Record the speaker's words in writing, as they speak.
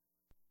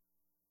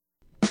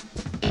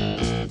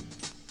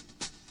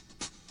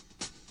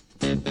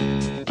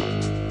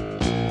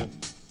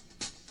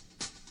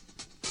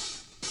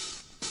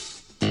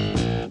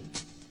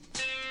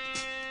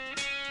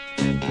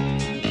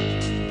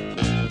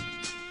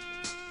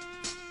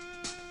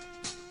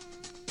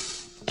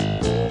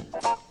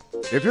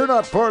If you're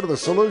not part of the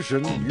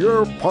solution,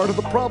 you're part of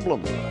the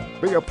problem.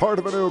 Be a part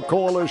of a new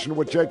coalition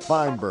with Jake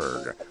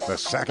Feinberg. The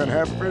second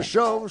half of his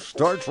show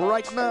starts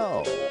right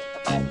now.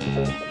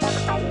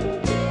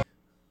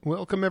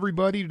 Welcome,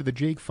 everybody, to the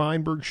Jake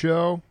Feinberg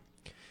Show.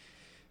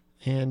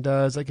 And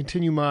as I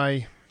continue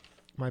my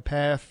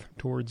path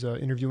towards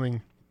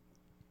interviewing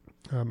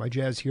my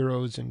jazz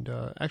heroes and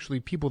actually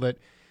people that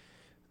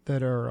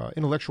are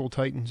intellectual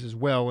titans as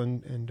well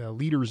and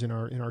leaders in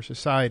our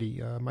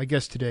society, my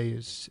guest today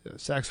is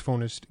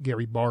saxophonist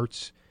Gary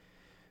Bartz.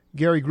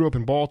 Gary grew up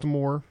in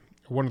Baltimore,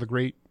 one of the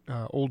great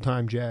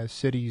old-time jazz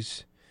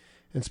cities,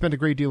 and spent a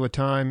great deal of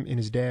time in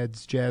his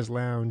dad's jazz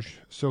lounge,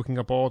 soaking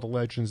up all the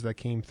legends that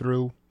came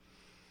through.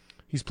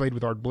 He's played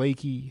with Art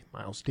Blakey,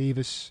 Miles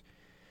Davis,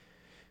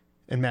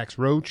 and Max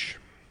Roach.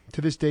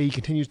 To this day, he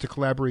continues to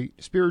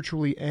collaborate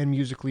spiritually and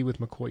musically with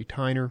McCoy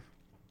Tyner.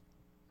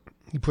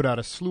 He put out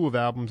a slew of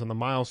albums on the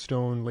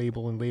Milestone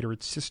label and later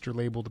its sister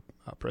label,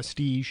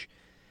 Prestige.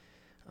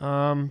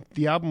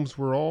 The albums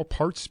were all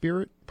part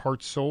spirit,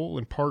 part soul,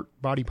 and part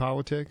body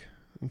politic.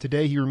 And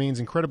today he remains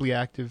incredibly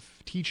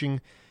active, teaching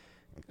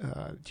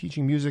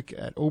music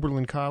at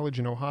Oberlin College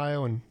in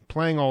Ohio and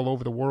playing all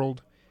over the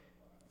world.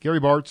 Gary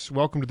Bartz,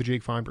 welcome to the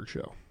Jake Feinberg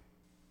Show.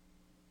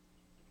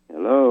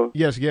 Hello.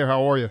 Yes, Gary,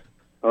 how are you?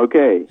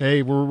 Okay.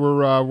 Hey,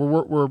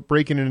 we're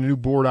breaking in a new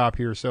board op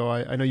here, so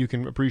I know you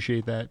can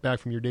appreciate that. Back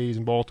from your days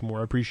in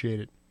Baltimore, I appreciate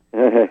it.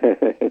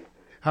 Okay.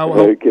 How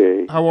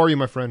are you,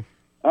 my friend?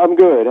 I'm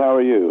good. How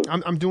are you?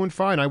 I'm doing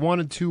fine. I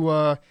wanted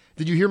to.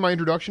 Did you hear my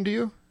introduction to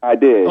you? I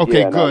did.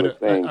 Okay, yeah, good.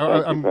 Thank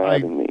you for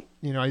having me.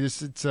 You know,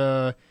 it's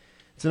an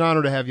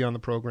honor to have you on the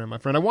program, my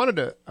friend. I wanted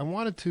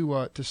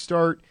to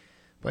start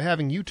by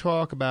having you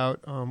talk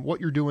about what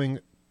you're doing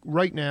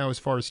right now as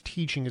far as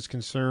teaching is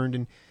concerned,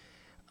 and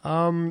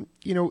how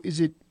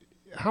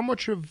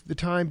much of the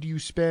time do you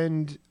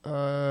spend?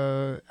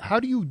 I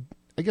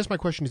guess my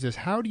question is this: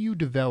 how do you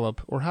develop,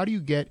 or how do you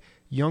get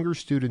younger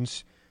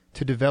students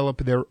to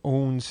develop their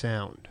own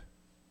sound?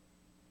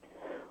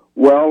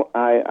 Well,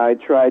 I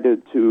try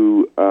to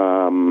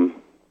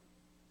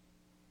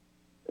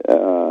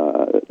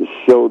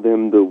show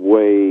them the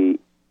way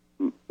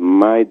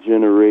my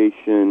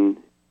generation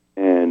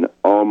and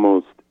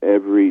almost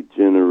every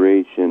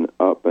generation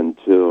up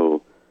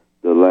until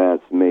the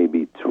last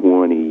maybe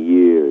 20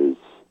 years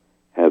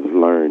have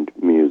learned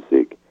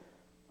music.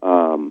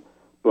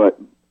 But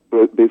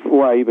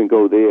before I even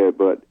go there,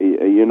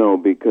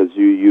 because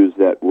you use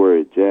that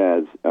word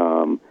jazz,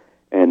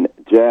 and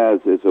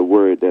jazz is a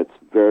word that's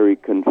very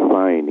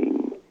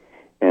confining,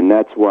 and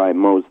that's why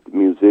most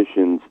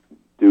musicians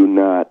do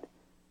not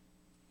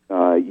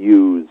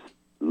use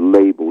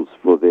labels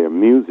for their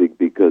music,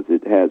 because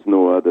it has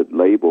no other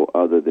label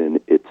other than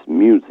it's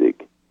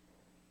music.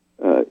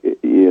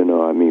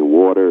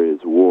 Water is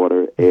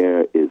water,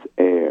 air is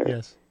air.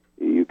 Yes.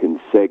 You can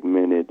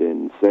segment it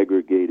and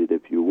segregate it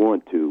if you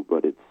want to,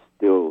 but it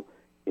still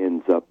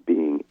ends up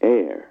being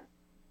air.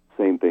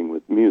 Same thing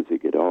with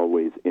music. It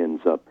always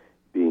ends up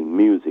being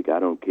music. I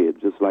don't care.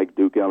 Just like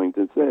Duke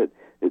Ellington said,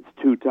 it's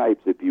two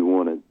types if you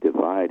want to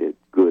divide it,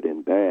 good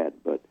and bad,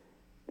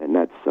 and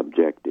that's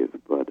subjective.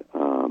 But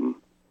so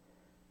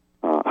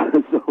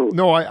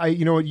no,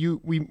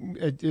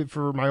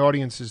 for my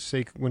audience's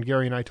sake, when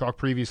Gary and I talked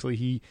previously,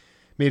 he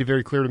made it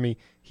very clear to me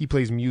he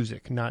plays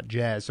music, not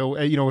jazz. So,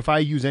 if I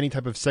use any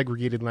type of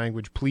segregated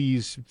language,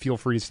 please feel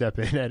free to step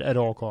in at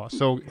all costs.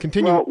 So,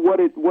 continue. Well,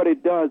 what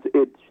it does,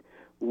 it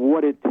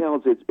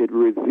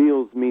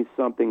reveals me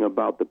something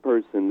about the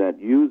person that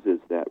uses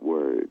that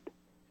word.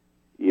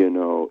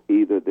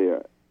 Either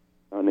they're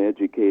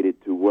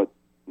uneducated to what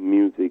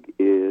music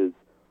is,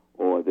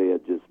 or they are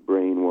just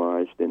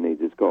brainwashed and they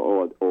just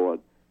go, or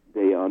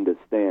they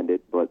understand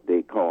it, but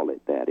they call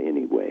it that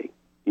anyway.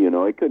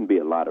 It couldn't be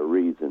a lot of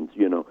reasons,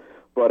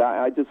 But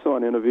I just saw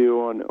an interview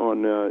on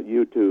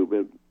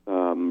YouTube,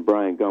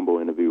 Brian Gumbo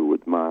interview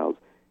with Miles,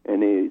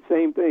 and the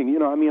same thing.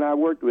 I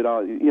worked with,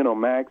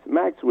 Max.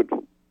 Max would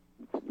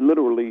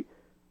literally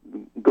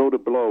go to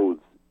blows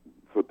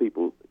for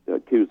people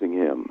accusing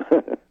him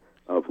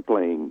of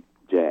playing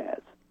jazz,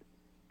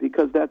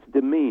 because that's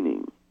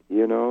demeaning,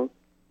 we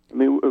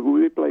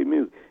play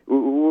music.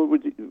 What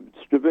would you,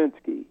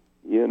 Stravinsky,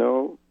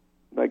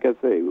 like I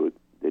say,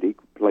 did he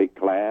play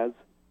Class?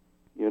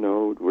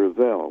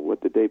 Ravel, what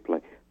did they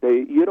play?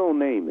 You don't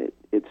name it.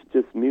 It's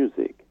just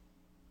music.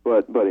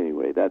 But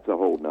anyway, that's a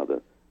whole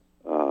nother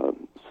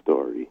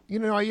story.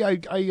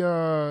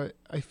 I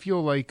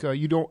feel like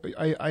you don't.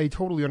 I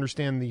totally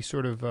understand the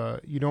sort of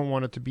you don't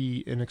want it to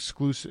be an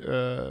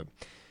exclusive.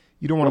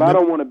 You don't want. But I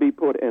don't want to be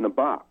put in a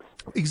box.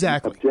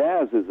 Exactly.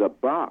 Jazz is a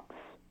box,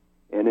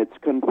 and it's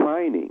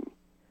confining.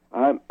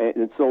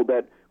 And so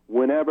that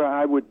whenever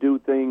I would do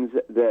things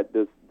that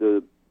the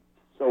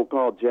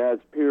so-called jazz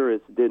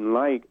purists didn't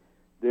like,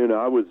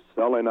 I was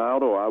selling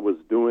out, or I was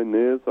doing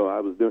this, or I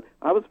was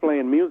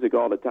playing music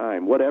all the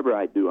time. Whatever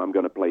I do, I'm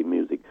going to play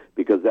music,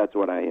 because that's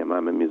what I am.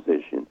 I'm a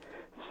musician.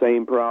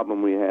 Same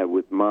problem we had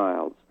with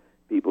Miles.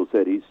 People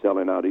said he's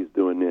selling out, he's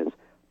doing this.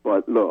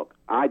 But look,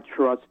 I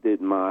trusted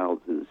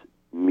Miles's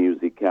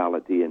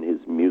musicality and his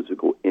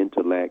musical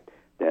intellect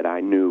that I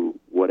knew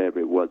whatever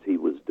it was he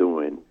was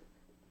doing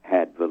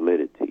had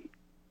validity.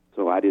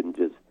 So I didn't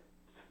just,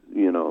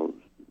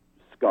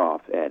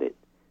 scoff at it.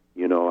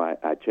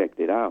 I checked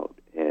it out,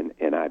 and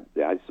I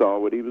saw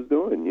what he was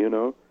doing,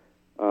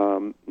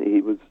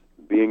 He was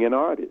being an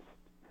artist,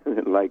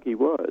 like he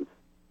was,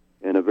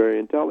 and a very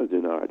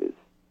intelligent artist,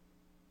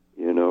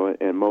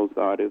 and most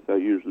artists are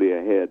usually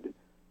ahead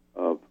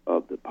of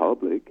the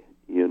public,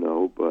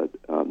 but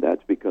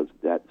that's because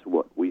that's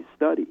what we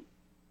study.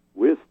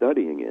 We're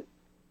studying it,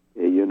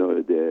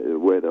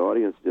 where the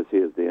audience just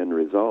hears the end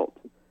result.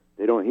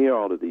 They don't hear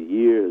all of the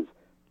years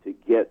to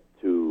get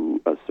to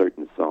a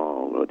certain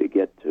song or to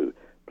get to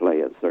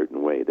play a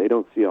certain way. They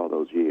don't see all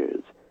those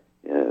years,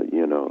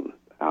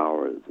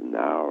 hours and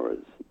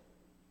hours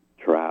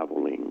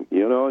traveling.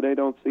 They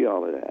don't see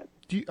all of that.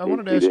 I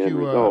wanted to ask you,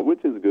 result,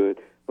 which is good,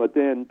 but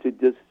then to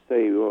just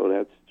say, "Oh,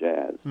 that's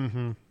jazz,"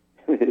 mm-hmm.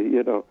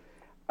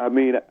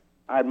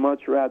 I'd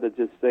much rather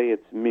just say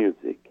it's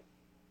music,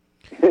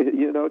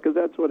 because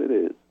that's what it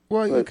is.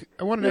 Well, but,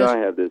 I wanted to ask. I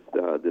have this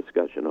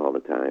discussion all the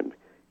time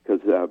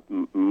because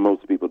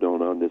most people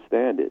don't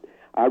understand it.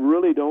 I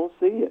really don't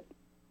see it.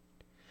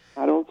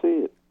 I don't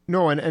see it.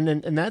 No,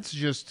 and that's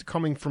just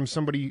coming from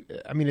somebody.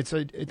 I mean, I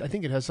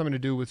think it has something to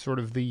do with sort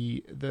of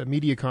the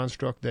media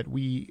construct that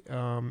we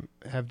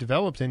have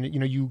developed. And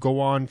you go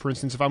on, for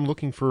instance, if I'm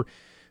looking for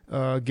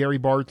Gary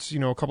Bartz,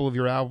 a couple of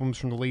your albums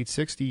from the late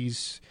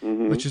 '60s.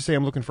 Mm-hmm. Let's just say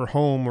I'm looking for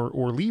Home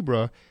or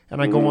Libra,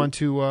 and I go on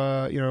to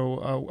a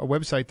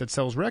website that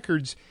sells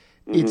records.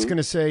 It's going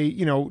to say,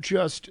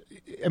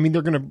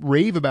 they're going to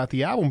rave about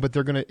the album, but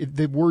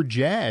the word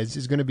jazz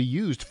is going to be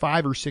used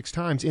 5 or 6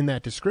 times in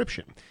that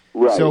description.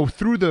 Right. So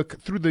through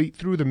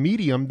the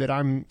medium that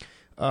I'm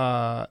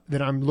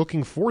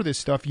looking for this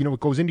stuff, it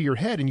goes into your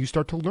head and you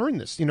start to learn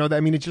this.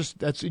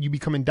 You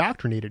become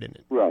indoctrinated in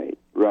it.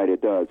 Right,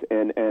 it does.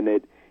 And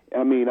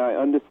I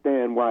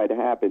understand why it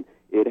happened.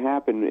 It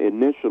happened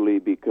initially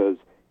because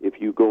if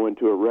you go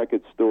into a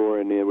record store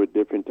and there were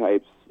different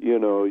types,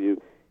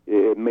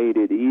 it made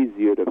it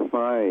easier to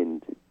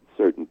find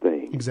certain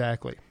things.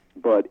 Exactly.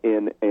 But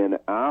in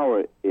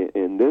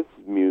this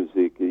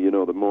music,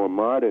 the more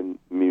modern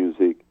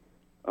music,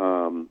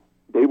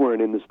 they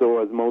weren't in the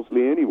stores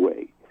mostly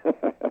anyway.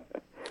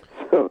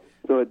 So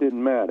it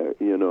didn't matter,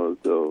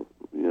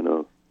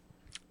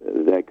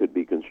 that could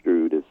be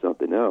construed as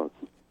something else.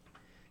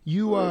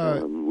 We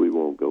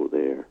won't go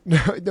there.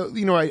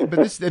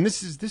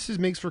 This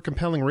makes for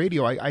compelling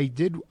radio.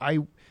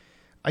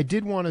 I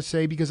did want to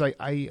say, because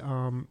I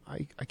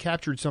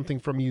captured something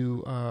from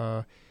you,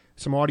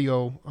 some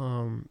audio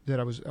that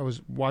I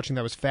was watching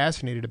that I was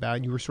fascinated about,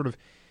 and you were sort of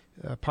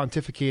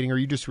pontificating, or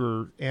you just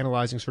were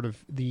analyzing sort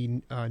of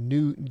the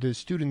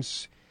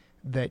students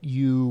that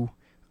you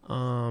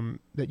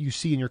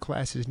see in your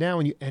classes now,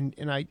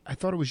 and I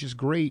thought it was just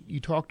great.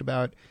 You talked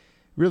about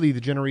really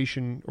the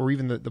generation, or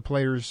even the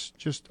players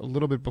just a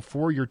little bit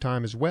before your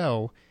time as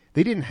well.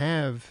 They didn't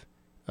have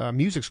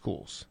music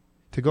schools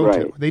to go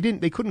to.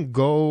 They couldn't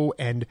go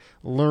and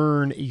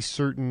learn a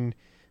certain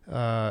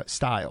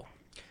style.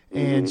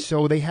 And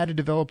so they had to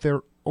develop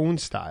their own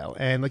style.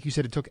 And like you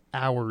said, it took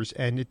hours,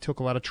 and it took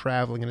a lot of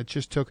traveling, and it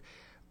just took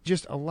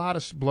a lot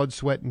of blood,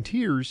 sweat, and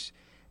tears.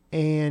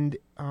 And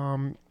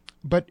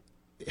but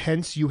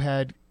hence you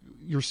had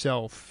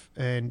yourself,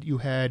 and you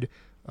had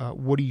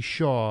Woody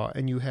Shaw,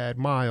 and you had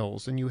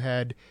Miles, and you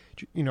had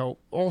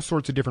all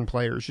sorts of different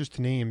players, just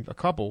to name a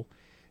couple,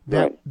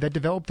 that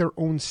developed their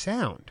own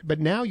sound. But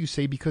now you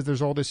say, because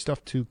there's all this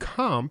stuff to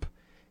comp,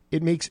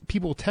 it makes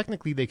people,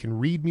 technically they can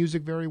read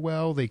music very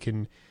well, they're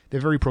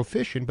very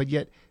proficient, but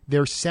yet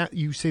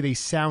you say they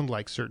sound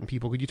like certain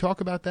people. Could you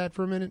talk about that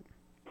for a minute?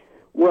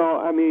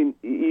 Well,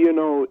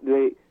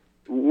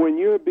 when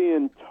you're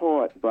being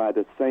taught by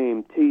the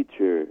same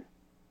teacher,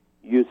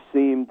 you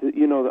seem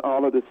to,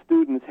 all of the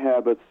students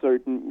have a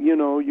certain,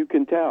 you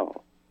can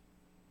tell.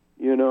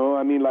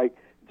 Like,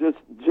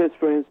 just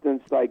for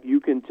instance, like, you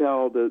can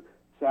tell the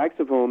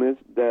saxophonists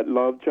that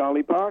love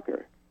Charlie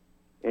Parker.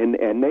 And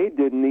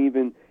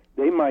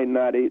they might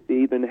not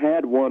even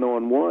had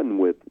one-on-one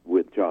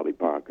with Charlie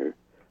Parker,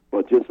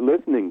 but just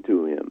listening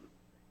to him,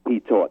 he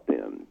taught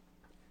them.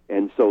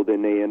 And so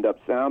then they end up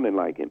sounding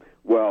like him.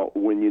 Well,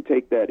 when you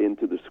take that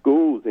into the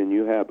schools and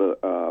you have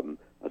a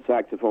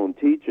saxophone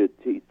teacher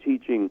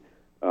teaching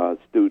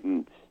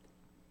students,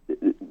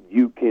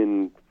 you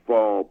can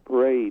fall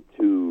prey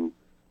to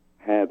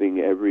having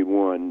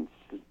everyone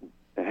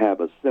have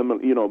a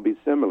similar, be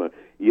similar.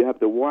 You have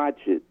to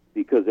watch it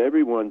because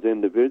everyone's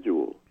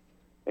individual,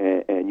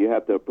 and you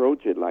have to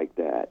approach it like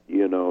that.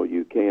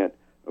 You can't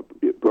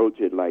approach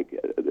it like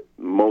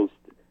most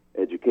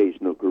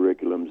educational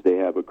curriculums. They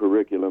have a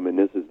curriculum, and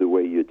this is the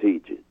way you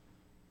teach it.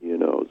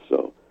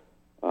 So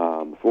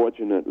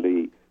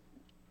fortunately,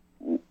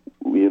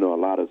 a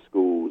lot of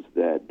schools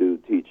that do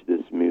teach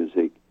this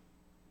music,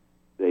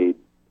 they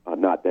are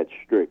not that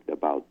strict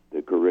about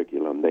the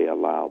curriculum. They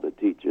allow the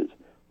teachers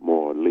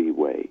more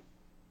leeway.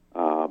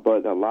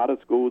 But a lot of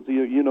schools,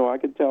 I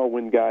can tell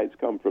when guys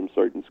come from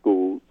certain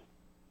schools,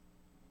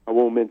 I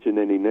won't mention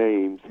any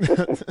names.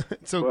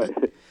 So,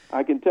 but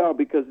I can tell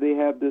because they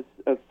have this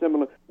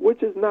similar,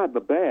 which is not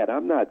bad.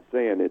 I'm not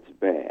saying it's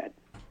bad.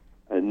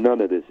 And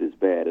none of this is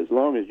bad. As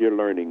long as you're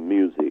learning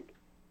music,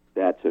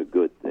 that's a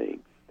good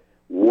thing.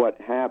 What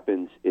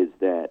happens is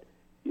that,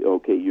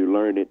 okay, you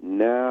learn it,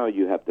 now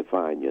you have to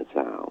find your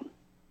sound.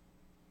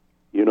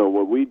 You know,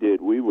 what we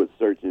did, we were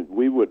searching,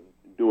 we were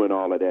doing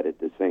all of that at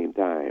the same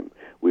time.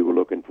 We were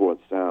looking for a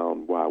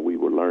sound while we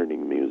were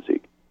learning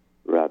music,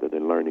 rather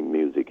than learning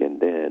music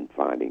and then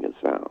finding a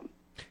sound.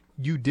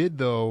 You did,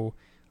 though,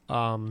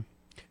 and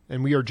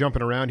we are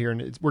jumping around here,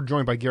 and we're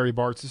joined by Gary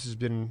Bartz. This has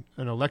been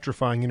an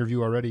electrifying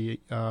interview already,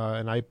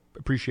 and I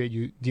appreciate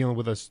you dealing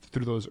with us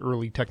through those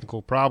early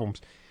technical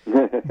problems.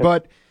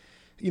 But,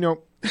 you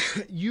know,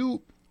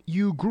 you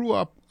grew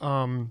up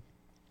in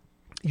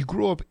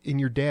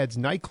your dad's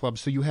nightclub,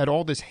 so you had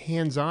all this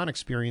hands-on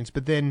experience,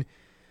 but then...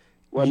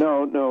 Well,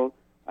 no,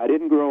 I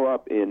didn't grow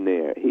up in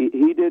there.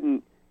 He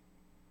didn't...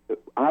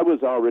 I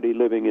was already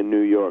living in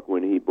New York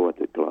when he bought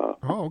the club.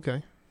 Oh,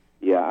 okay.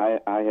 Yeah,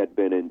 I had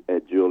been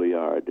at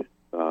Juilliard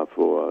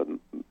for,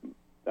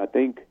 I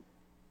think,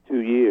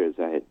 2 years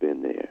I had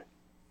been there.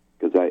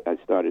 Because I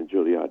started in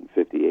Juilliard in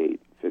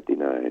 58,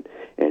 59,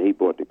 and he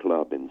bought the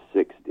club in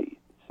 60.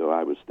 So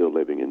I was still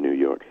living in New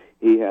York.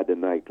 He had the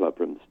nightclub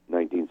from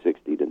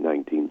 1960 to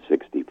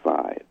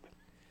 1965.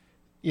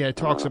 Yeah, it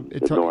talks...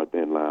 the North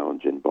End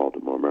Lounge in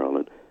Baltimore,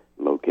 Maryland,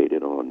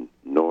 located on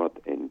North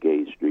and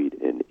Gay Street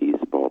in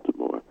East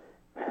Baltimore.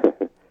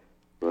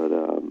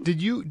 But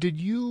did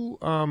you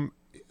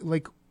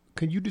like?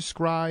 Can you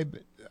describe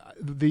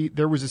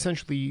there was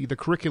essentially the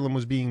curriculum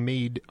was being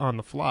made on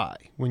the fly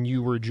when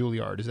you were at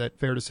Juilliard? Is that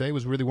fair to say? It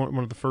was really one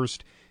of the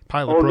first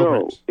pilot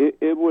programs. No,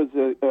 it was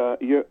a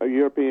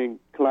European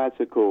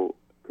classical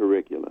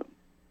curriculum.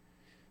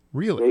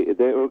 Really?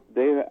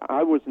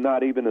 I was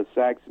not even a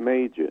sax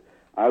major.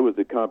 I was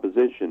a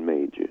composition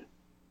major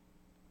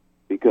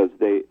because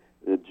I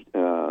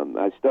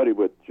studied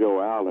with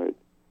Joe Allard,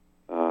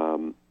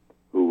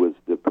 who was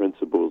the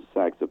principal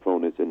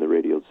saxophonist in the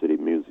Radio City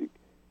Music,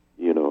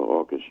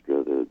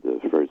 Orchestra, the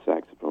first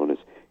saxophonist.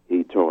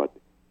 He taught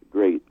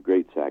great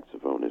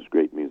saxophonist,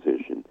 great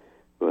musician,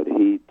 but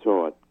he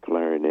taught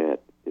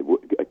clarinet.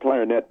 A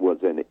clarinet was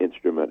an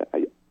instrument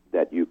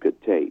that you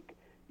could take.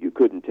 You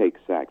couldn't take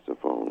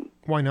saxophone.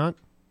 Why not?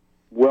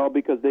 Well,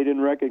 because they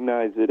didn't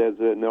recognize it as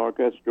an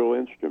orchestral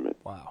instrument.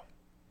 Wow.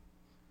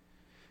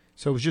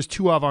 So it was just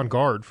too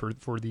avant-garde for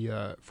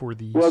the.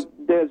 Well,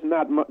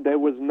 there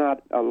was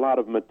not a lot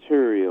of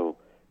material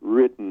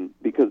written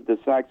because the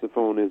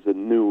saxophone is a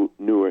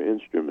newer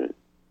instrument.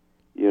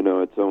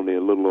 It's only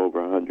a little over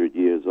 100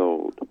 years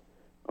old.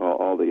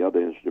 All the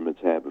other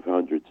instruments have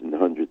hundreds and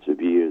hundreds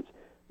of years,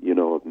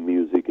 of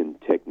music and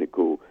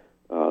technical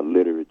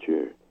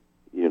literature.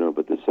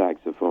 But the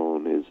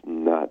saxophone is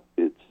not.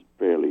 It's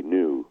fairly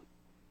new.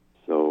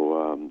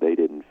 So they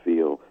didn't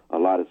feel a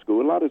lot of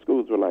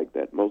schools were like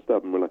that. Most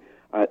of them were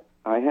like,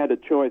 I had a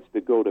choice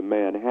to go to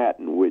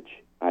Manhattan, which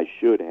I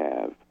should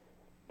have,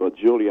 but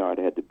Juilliard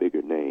had the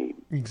bigger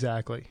name.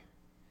 Exactly.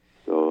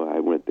 So I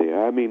went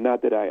there. I mean,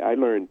 not that I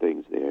learned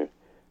things there,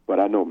 but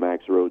I know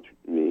Max Roach,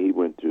 he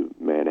went to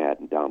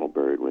Manhattan. Donald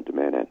Byrd went to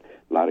Manhattan.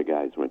 A lot of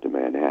guys went to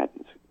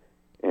Manhattan.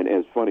 And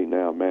it's funny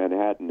now,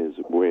 Manhattan is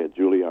where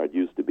Juilliard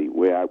used to be.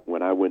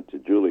 When I went to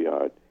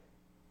Juilliard,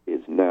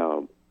 is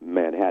now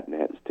Manhattan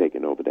has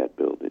taken over that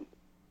building.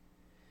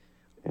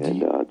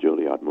 And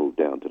Juilliard moved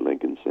down to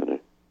Lincoln Center.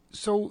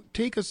 So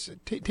take us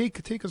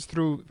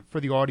through, for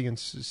the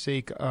audience's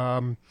sake.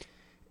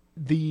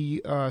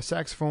 The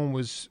saxophone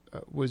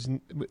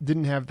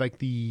didn't have like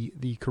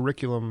the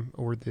curriculum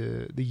or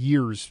the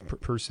years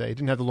per se. It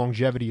didn't have the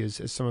longevity as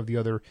some of the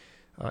other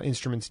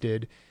instruments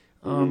did.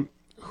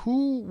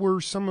 Who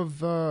were some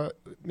of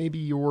maybe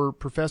your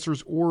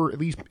professors, or at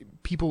least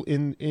people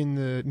in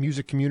the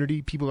music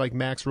community, people like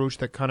Max Roach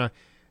that kind of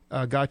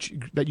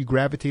that you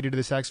gravitated to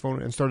the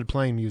saxophone and started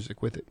playing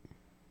music with it?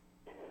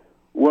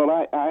 Well,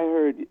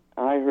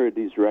 I heard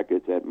these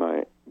records at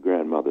my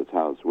grandmother's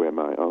house where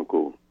my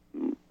uncle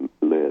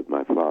lived,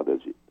 my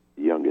father's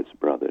youngest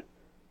brother,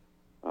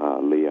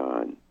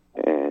 Leon,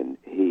 and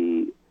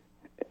he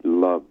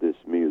loved this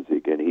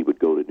music, and he would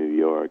go to New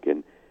York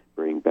and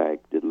bring back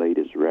the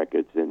latest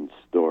records and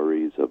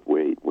stories of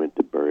where he went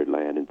to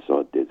Birdland and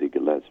saw Dizzy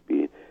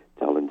Gillespie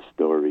telling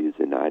stories,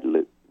 and I'd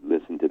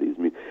listen to these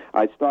music.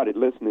 I started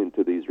listening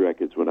to these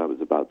records when I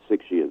was about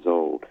 6 years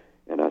old,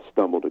 and I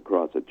stumbled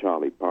across a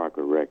Charlie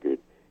Parker record,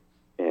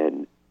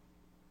 and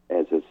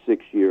as a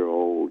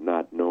 6-year-old,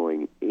 not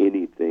knowing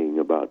anything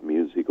about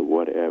music or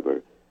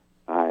whatever,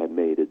 I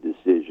made a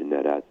decision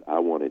that I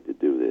wanted to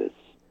do this,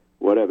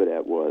 whatever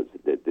that was,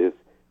 that this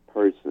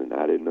person,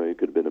 I didn't know, it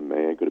could have been a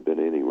man, could have been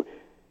anyone.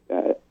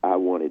 I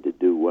wanted to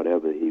do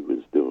whatever he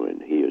was doing,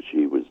 he or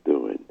she was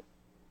doing.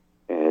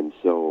 And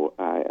so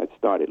I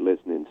started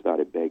listening,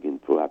 started begging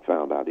for, I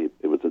found out it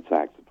was a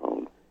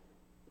saxophone,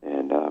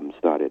 and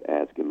started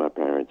asking my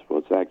parents for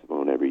a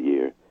saxophone every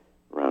year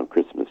around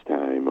Christmas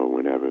time or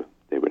whenever.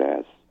 They would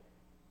ask,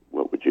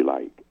 what would you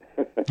like?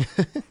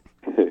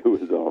 It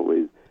was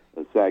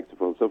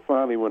so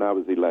finally when I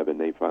was 11,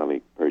 they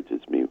finally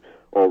purchased me,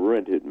 or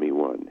rented me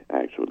one,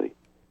 actually.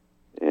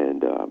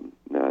 And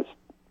now it's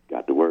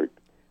got to work.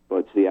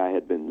 But see, I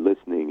had been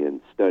listening and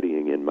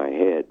studying in my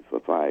head for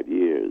 5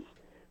 years,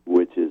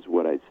 which is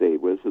what I say,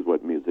 well, this is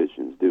what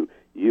musicians do.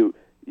 You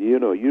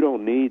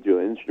don't need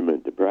your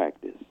instrument to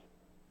practice.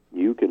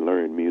 You can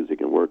learn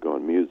music and work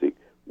on music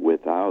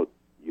without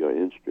your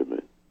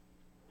instrument.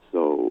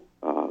 So,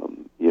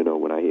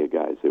 when I hear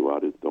guys say, well, I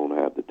just don't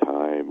have the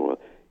time, or,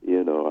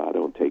 I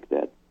don't take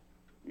that,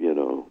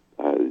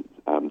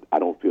 I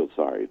don't feel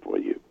sorry for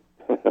you.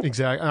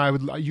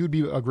 Exactly. You'd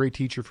be a great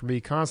teacher for me,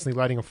 constantly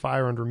lighting a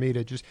fire under me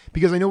to just,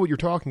 because I know what you're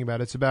talking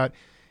about. It's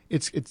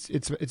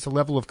a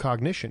level of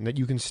cognition that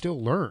you can still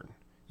learn.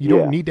 You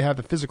don't need to have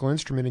the physical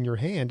instrument in your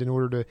hand in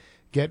order to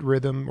get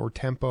rhythm or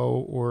tempo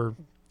or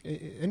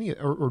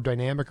or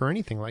dynamic or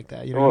anything like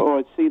that.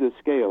 Or see the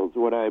scales.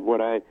 What I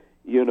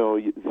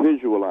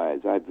visualize.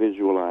 I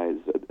visualize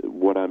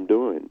what I'm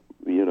doing.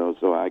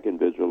 So I can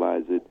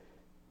visualize it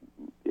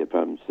if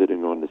I'm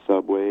sitting on the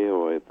subway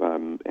or if I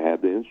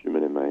have the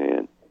instrument in my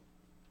hand.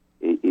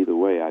 Either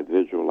way, I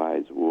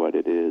visualize what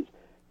it is.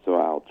 So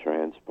I'll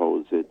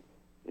transpose it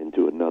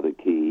into another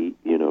key,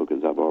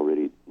 because I've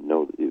already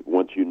know.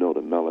 Once you know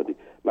the melody,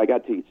 like I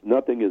teach,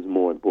 nothing is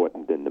more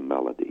important than the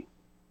melody,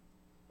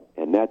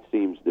 and that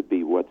seems to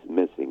be what's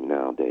missing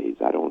nowadays.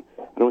 I don't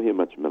hear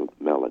much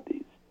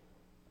melodies.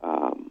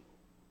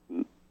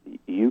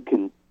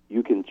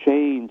 You can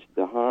change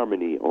the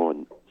harmony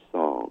on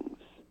songs.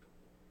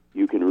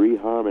 You can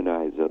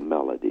reharmonize a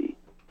melody,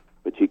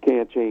 but you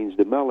can't change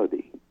the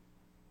melody.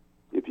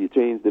 If you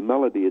change the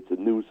melody, it's a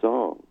new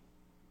song.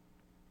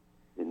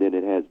 And then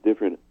it has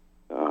different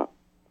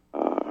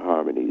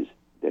harmonies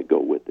that go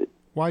with it.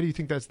 Why do you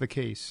think that's the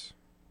case?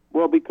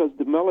 Well, because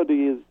the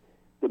melody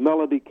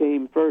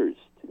came first.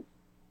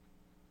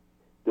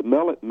 The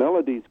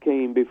melodies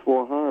came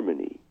before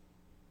harmony.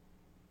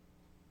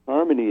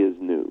 Harmony is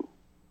new.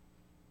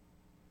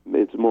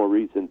 It's more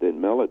recent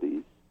than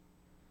melodies.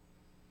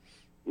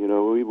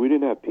 We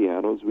didn't have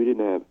pianos. We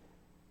didn't have,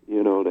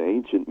 the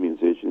ancient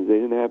musicians. They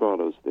didn't have all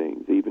those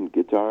things, even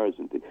guitars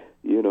and things.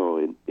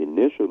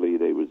 Initially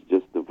they was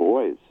just the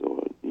voice,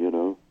 or,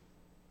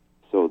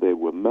 So they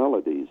were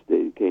melodies.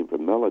 They came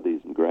from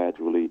melodies, and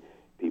gradually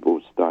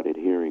people started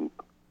hearing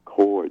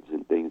chords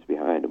and things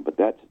behind them. But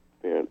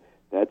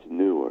that's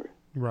newer.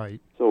 Right.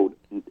 So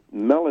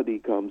melody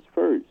comes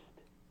first.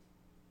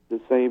 The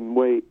same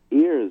way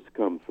ears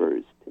come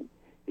first.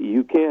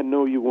 You can't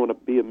know you want to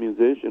be a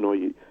musician or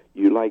you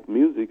like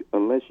music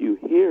unless you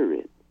hear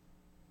it.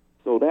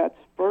 So that's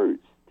first.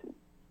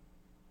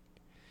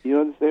 You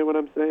understand what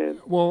I'm saying?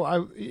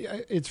 Well,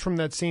 it's from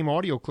that same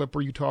audio clip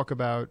where you talk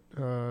about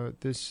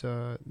these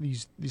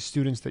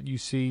students that you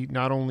see.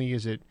 Not only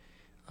is it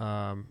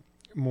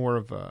more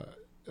of a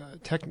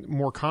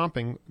more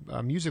comping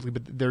musically,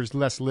 but there's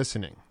less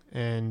listening,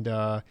 and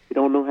you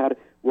don't know how to.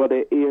 Well,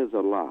 their ears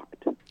are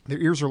locked. Their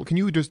ears are. Can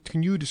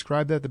you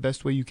describe that the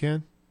best way you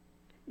can?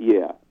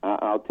 Yeah,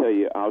 I'll tell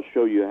you. I'll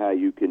show you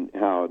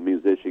how a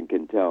musician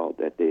can tell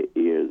that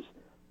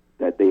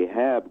they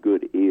have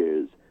good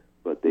ears,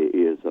 but their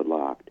ears are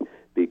locked.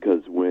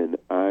 Because when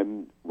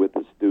I'm with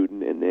a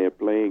student and they're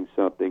playing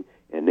something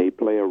and they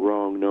play a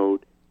wrong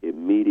note,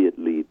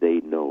 immediately they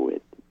know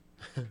it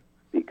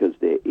because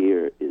their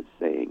ear is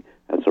saying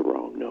that's a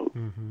wrong note.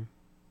 Mm-hmm.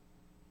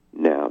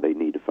 Now they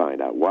need to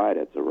find out why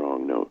that's a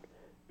wrong note,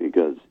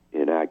 because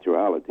in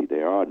actuality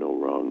there are no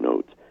wrong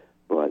notes,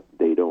 but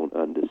they don't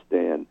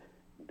understand.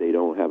 They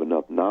don't have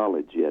enough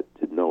knowledge yet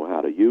to know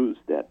how to use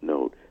that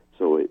note,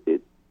 so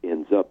it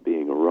ends up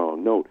being a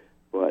wrong note.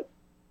 But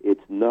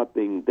it's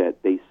nothing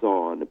that they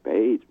saw on the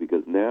page,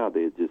 because now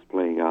they're just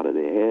playing out of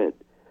their head.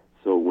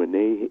 So when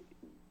they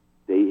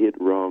hit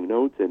wrong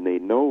notes and they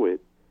know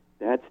it,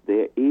 that's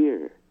their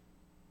ear.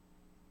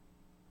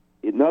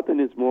 Nothing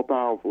is more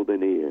powerful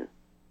than ear.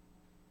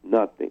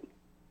 Nothing.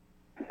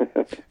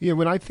 Yeah,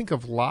 when I think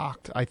of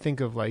locked, I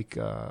think of like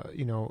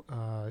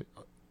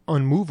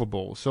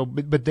unmovable. So,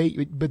 but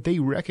they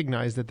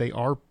recognize that they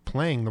are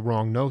playing the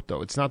wrong note,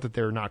 though. It's not that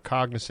they're not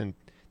cognizant.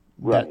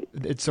 Right.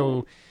 It's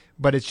so,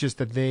 but it's just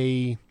that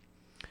they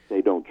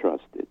don't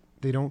trust it.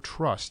 They don't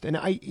trust. And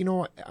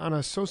on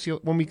a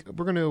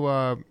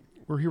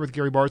we're here with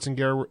Gary Bartz, and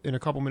Gary, in a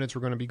couple minutes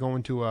we're going to be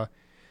going to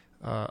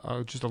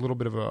just a little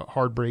bit of a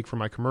hard break for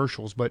my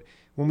commercials. But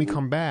when we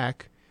come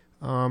back,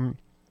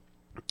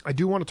 I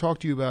do want to talk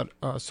to you about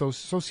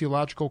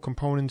sociological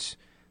components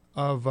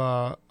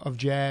of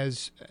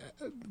jazz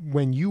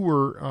when you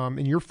were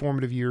in your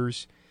formative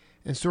years,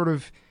 and sort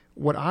of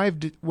what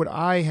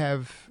I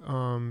have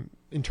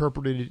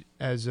interpreted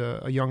as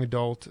a young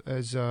adult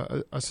as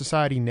a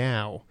society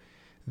now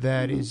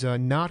that is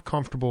not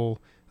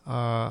comfortable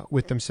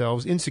with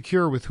themselves,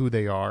 insecure with who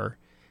they are,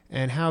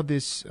 and how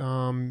this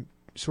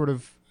sort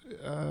of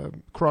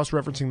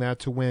cross-referencing that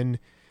to when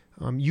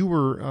you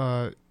were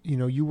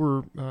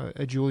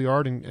at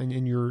Juilliard and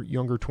in your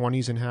younger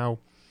 20s, and how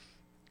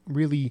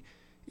really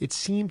it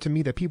seemed to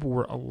me that people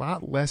were a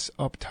lot less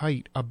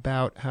uptight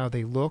about how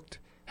they looked,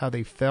 how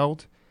they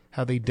felt,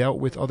 how they dealt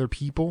with other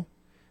people.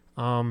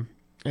 And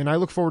I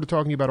look forward to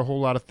talking to you about a whole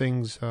lot of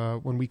things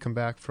when we come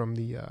back from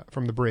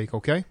the break,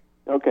 okay?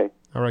 Okay.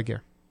 All right,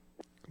 Gary.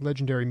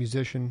 Legendary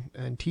musician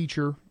and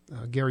teacher,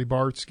 Gary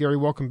Bartz. Gary,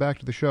 welcome back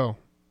to the show.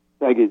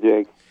 Thank you,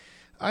 Jake.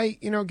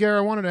 Gary,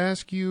 I wanted to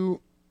ask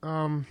you,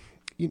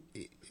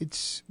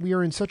 we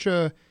are in such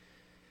a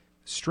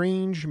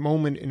strange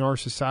moment in our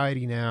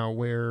society now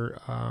where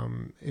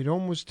it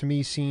almost to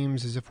me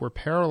seems as if we're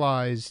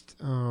paralyzed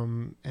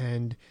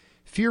and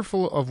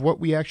fearful of what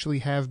we actually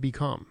have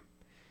become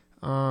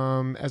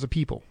as a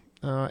people.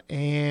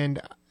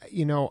 And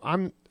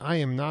I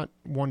am not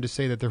one to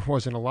say that there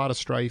wasn't a lot of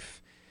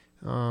strife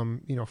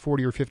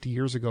 40 or 50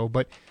 years ago,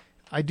 but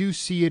I do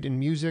see it in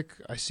music.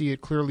 I see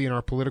it clearly in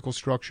our political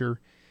structure,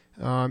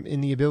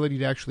 in the ability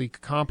to actually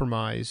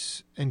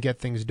compromise and get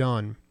things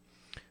done.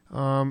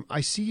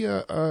 I see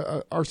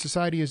our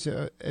society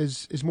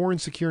is more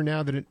insecure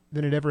now than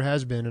it ever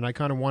has been, and I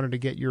kind of wanted to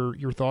get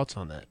your thoughts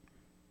on that.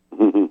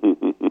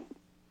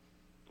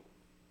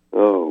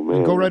 Oh man!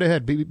 And go right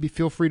ahead.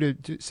 Feel free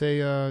to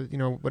say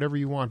whatever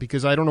you want,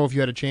 because I don't know if you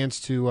had a chance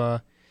to.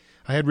 I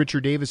had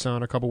Richard Davis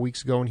on a couple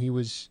weeks ago, and he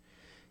was.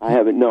 I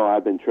haven't. No,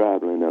 I've been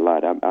traveling a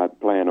lot. I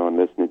plan on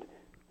listening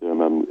to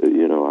him.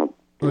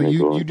 Well,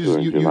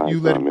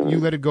 you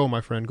let it go,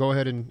 my friend. Go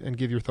ahead and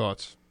give your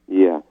thoughts.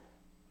 Yeah.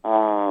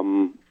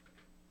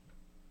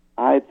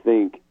 I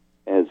think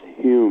as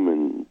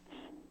humans,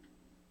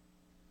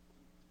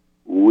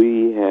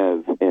 we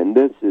have, and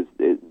this is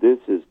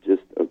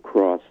just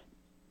across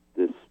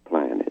this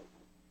planet,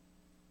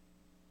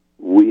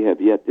 we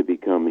have yet to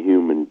become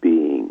human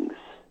beings.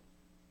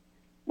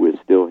 We're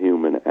still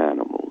human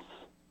animals.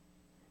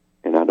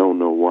 And I don't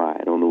know why.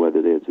 I don't know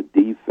whether there's a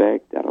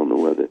defect. I don't know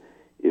whether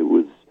it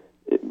was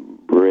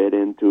bred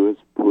into us,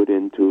 put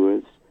into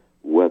us,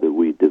 whether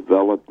we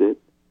developed it,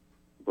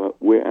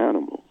 but we're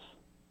animals.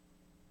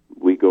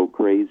 We go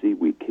crazy,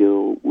 we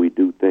kill, we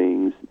do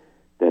things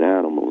that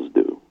animals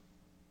do.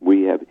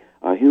 We have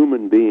a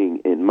human being,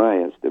 in my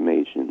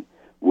estimation,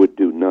 would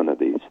do none of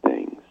these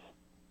things.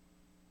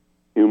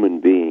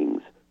 Human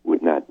beings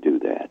would not do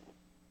that.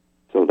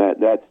 So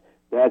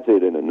that's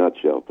it in a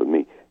nutshell for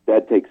me.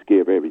 That takes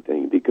care of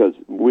everything because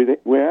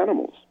we're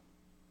animals.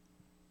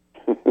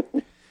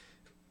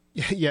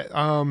 Yeah.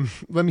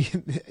 Let me,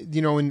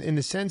 in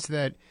the sense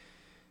that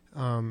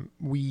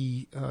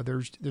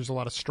there's a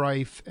lot of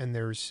strife and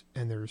there's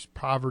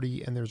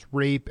poverty and there's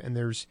rape and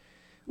there's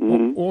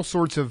all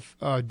sorts of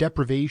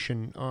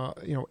deprivation,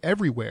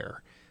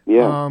 everywhere.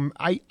 Yeah.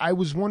 I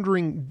was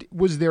wondering,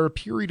 was there a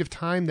period of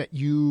time that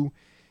you,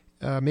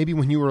 maybe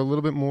when you were a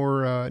little bit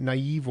more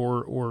naive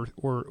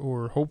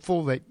or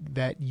hopeful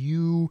that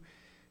you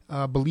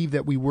believe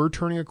that we were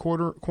turning a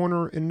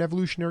corner in an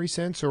evolutionary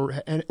sense, or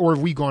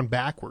have we gone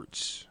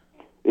backwards?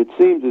 It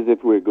seems as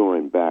if we're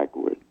going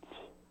backwards.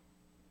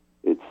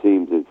 It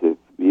seems as if,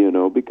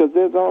 because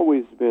there's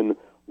always been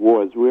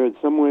wars where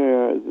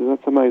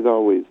somebody's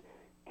always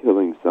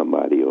killing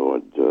somebody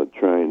or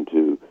trying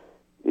to,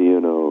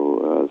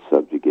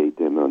 subjugate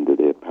them under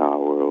their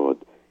power, or,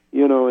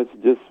 it's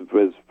just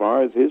as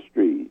far as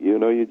history,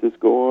 you just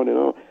go on and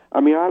on. I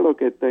mean, I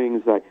look at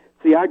things like,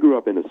 I grew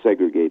up in a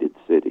segregated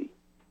city.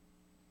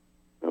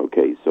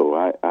 Okay, so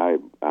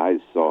I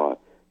saw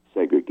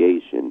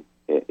segregation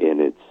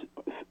in its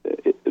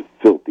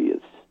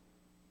filthiest,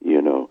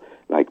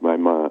 like my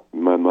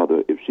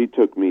mother, if she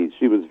took me,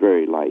 she was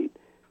very light.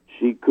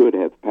 She could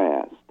have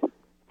passed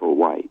for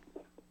white,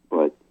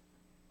 but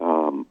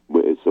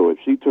so if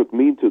she took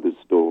me to the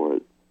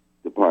stores,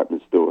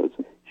 department stores,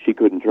 she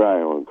couldn't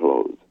try on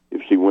clothes.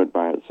 If she went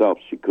by herself,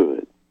 she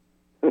could.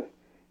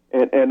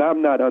 And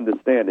I'm not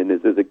understanding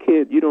this. As a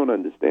kid, you don't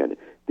understand it.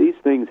 These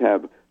things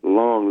have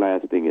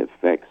long-lasting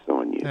effects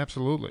on you.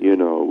 Absolutely.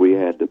 We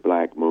had the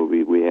black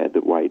movie, we had the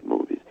white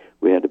movies.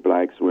 We had the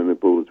black swimming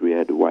pools, we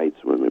had the white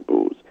swimming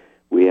pools.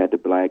 We had the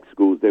black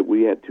schools.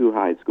 We had 2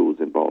 high schools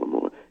in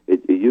Baltimore.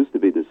 It used to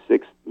be the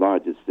 6th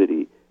largest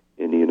city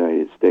in the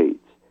United States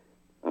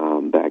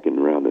back in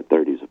around the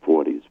 30s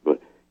or 40s,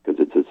 but because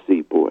it's a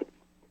seaport.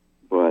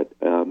 But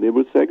it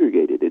was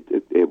segregated.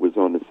 It was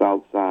on the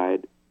south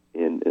side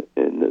in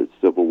the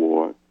Civil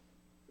War.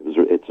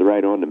 It's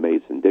right on the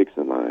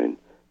Mason-Dixon line,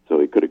 so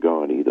it could have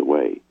gone either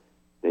way.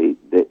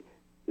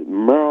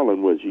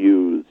 Maryland was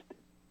used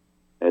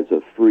as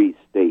a free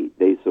state.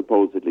 They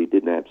supposedly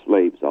didn't have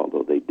slaves,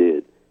 although they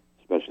did,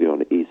 especially on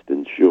the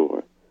eastern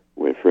shore,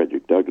 where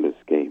Frederick Douglass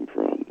came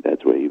from.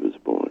 That's where he was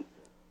born.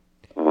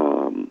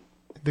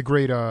 The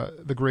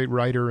great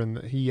writer, and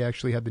he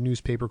actually had the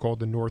newspaper called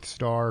the North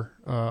Star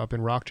up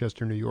in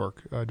Rochester, New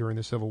York, during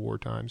the Civil War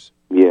times.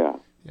 Yeah.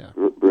 Yeah.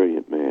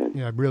 Brilliant man.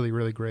 Yeah, really,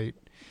 really great.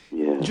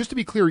 Yeah. Just to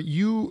be clear,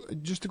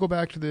 just to go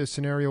back to the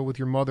scenario with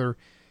your mother,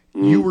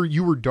 you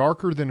were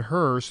darker than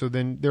her, so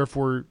then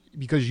therefore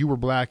because you were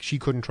black, she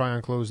couldn't try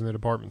on clothes in the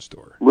department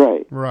store.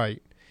 Right.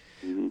 Right.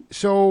 Mm-hmm.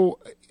 So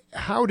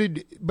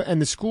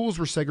and the schools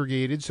were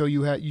segregated, so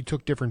you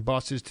took different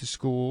buses to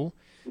school.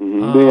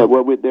 Mm-hmm.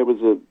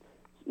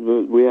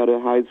 We had a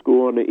high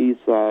school on the east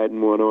side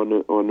and one on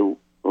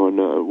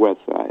the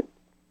west side.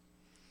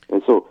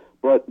 And so,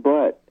 but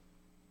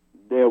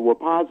there were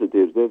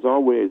positives. There's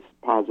always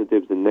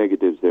positives and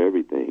negatives to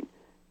everything.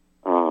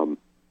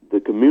 The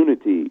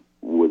community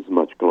was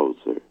much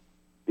closer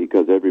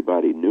because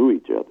everybody knew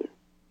each other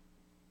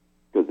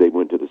because they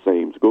went to the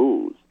same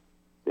schools,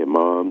 their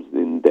moms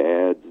and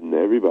dads and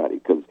everybody,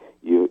 because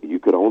you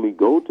could only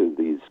go to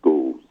these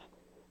schools.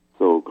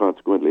 So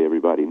consequently,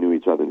 everybody knew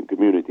each other and the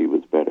community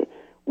was better,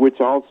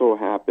 which also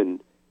happened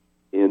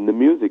in the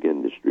music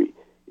industry.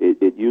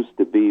 It used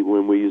to be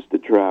when we used to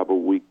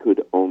travel, we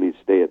could only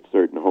stay at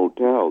certain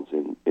hotels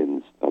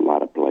in a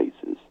lot of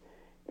places.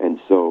 And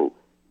so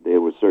there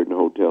were certain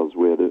hotels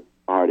where the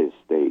artists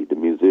stayed, the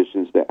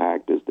musicians, the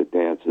actors, the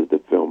dancers,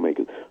 the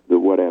filmmakers, the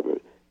whatever.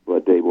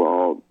 But they were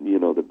all,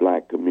 the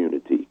black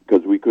community,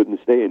 because we couldn't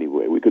stay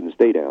anywhere. We couldn't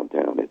stay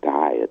downtown at the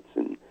Hyatts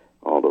and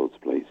all those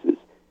places.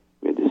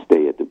 We had to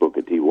stay at the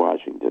Booker T.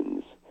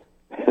 Washingtons.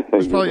 It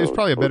was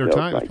probably a better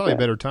time. It was probably a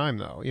better time,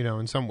 though,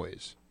 in some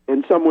ways.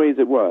 In some ways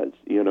it was,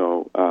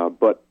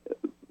 but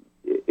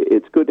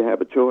it's good to have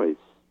a choice.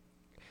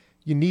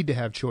 You need to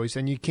have choice,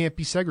 and you can't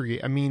be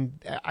segregated. I mean,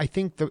 I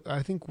think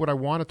what I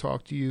want to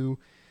talk to you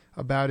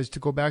about is to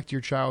go back to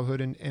your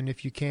childhood, and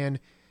if you can,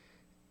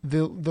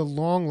 the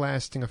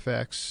long-lasting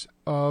effects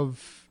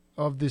of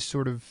this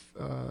sort of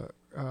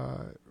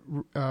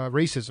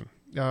racism,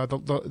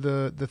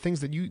 the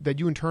things that you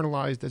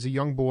internalized as a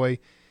young boy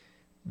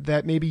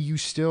that maybe you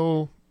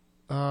still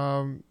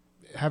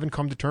haven't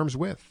come to terms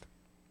with,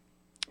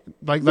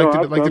 like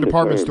the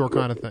department store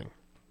kind of thing.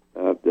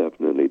 I've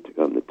definitely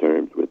come to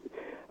terms with it.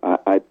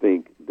 I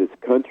think this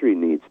country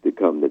needs to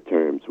come to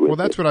terms with it. Well,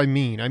 that's what I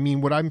mean. I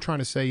mean, what I'm trying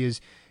to say is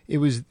it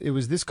was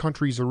this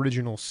country's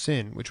original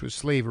sin, which was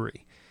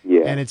slavery.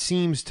 Yeah. And it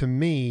seems to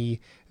me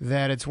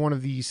that it's one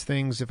of these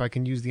things, if I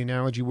can use the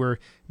analogy, where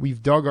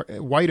we've dug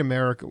white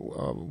Americans,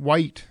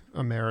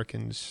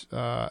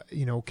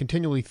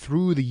 continually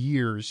through the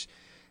years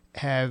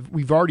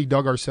we've already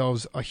dug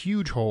ourselves a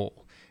huge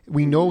hole.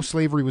 We know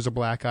slavery was a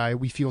black eye.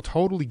 We feel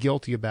totally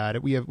guilty about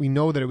it. We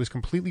know that it was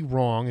completely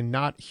wrong and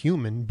not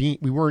human.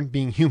 We weren't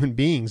being human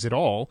beings at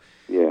all.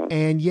 Yeah.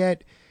 And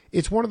yet,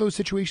 it's one of those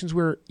situations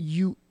where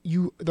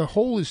the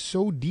hole is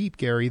so deep,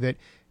 Gary, that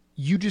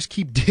you just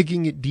keep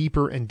digging it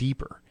deeper and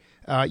deeper.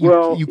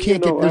 You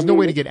can't get. There's no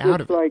way to get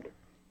out of it. Like,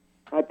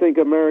 I think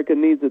America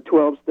needs a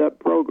 12-step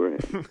program.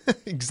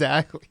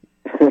 Exactly.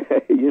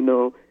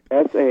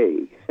 SA.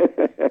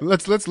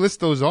 Let's list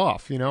those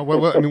off.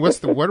 Where do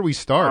we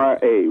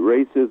start? RA,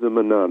 Racism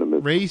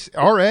Anonymous.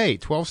 RA,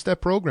 12-step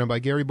program by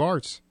Gary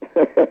Bartz.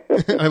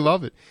 I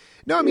love it.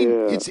 No, I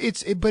mean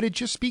but it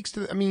just speaks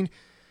to. I mean,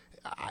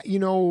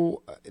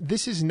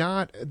 this is.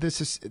 I'll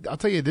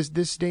tell you,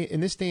 this day in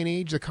this day and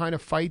age, the kind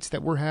of fights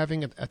that we're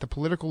having at the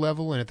political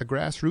level and at the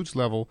grassroots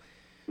level,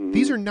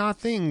 these are not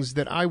things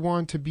that I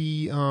want to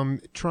be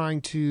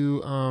trying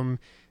to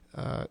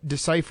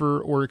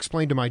decipher or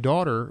explain to my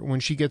daughter when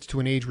she gets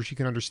to an age where she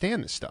can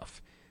understand this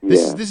stuff.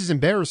 This is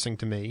embarrassing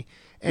to me,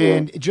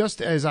 and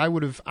just as I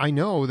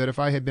know that if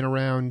I had been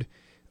around,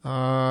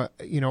 if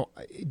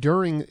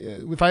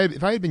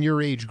I had been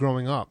your age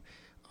growing up.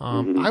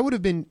 I would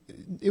have been.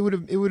 It would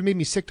have made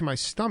me sick to my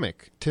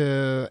stomach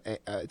to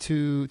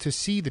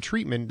see the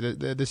treatment,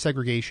 the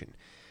segregation.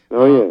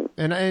 Oh yeah.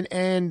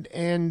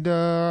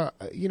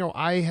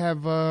 I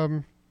have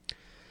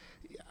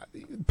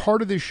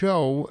part of the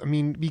show. I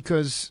mean,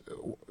 because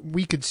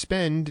we could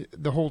spend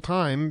the whole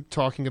time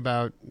talking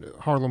about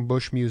Harlem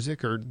Bush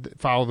music or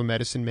Follow the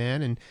Medicine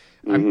Man, and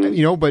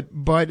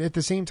but at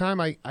the same time,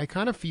 I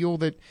kind of feel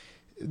that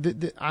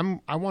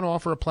I want to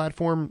offer a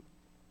platform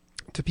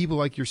to people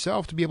like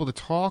yourself to be able to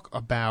talk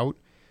about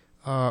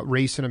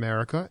race in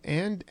America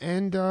and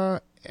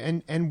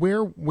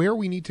where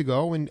we need to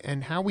go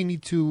and how we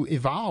need to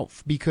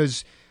evolve,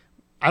 because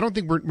I don't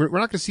think we're not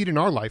going to see it in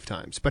our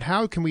lifetimes, but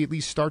how can we at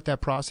least start that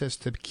process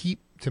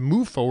to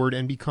move forward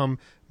and become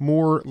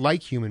more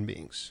like human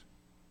beings?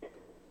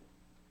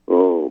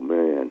 Oh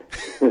man.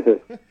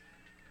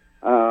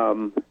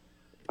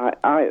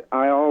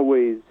 I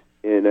always,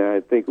 and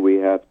I think we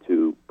have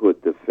to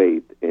put the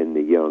faith in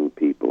the young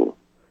people.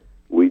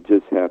 We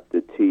just have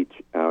to teach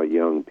our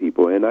young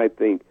people, and I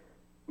think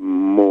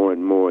more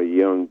and more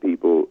young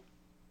people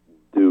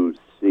do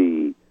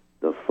see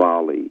the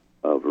folly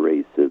of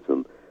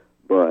racism.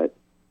 But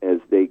as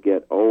they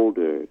get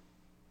older,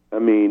 I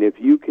mean, if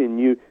you can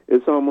use,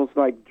 it's almost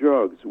like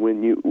drugs.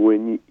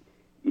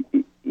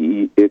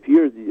 If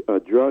you're a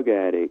drug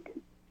addict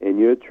and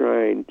you're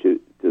trying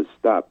to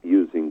stop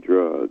using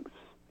drugs,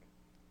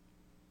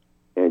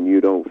 and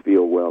you don't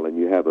feel well, and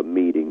you have a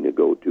meeting to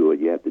go to, or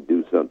you have to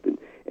do something,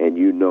 and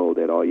you know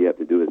that all you have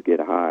to do is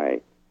get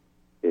high,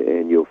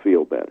 and you'll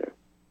feel better.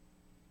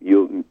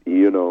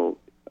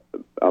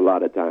 A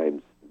lot of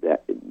times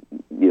that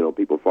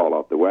people fall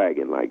off the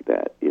wagon like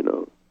that.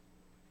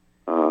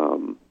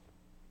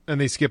 And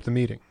they skip the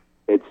meeting.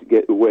 They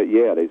skip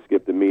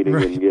the meeting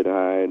and get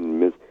high and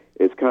miss.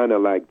 It's kind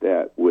of like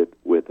that with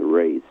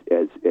race.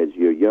 As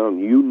you're young,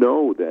 you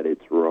know that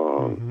it's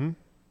wrong. Mm-hmm.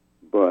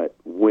 But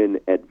when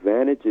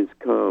advantages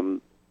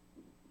come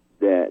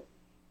that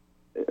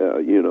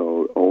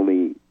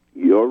only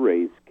your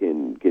race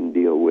can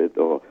deal with,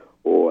 or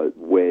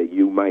where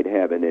you might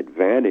have an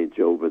advantage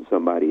over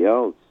somebody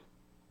else,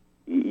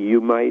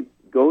 you might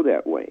go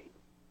that way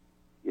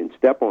and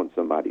step on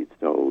somebody's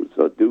toes,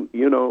 or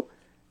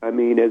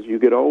as you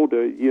get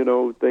older,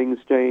 things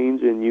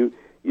change, and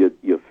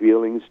your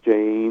feelings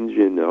change,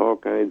 and all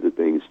kinds of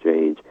things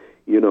change.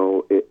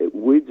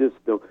 We just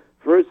don't.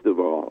 First of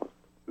all,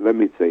 let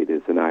me say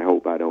this, and I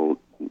hope I don't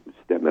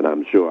step, and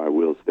I'm sure I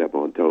will step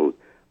on toes,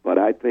 but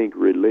I think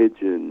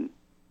religion,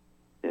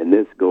 and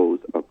this goes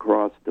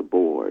across the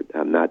board,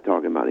 I'm not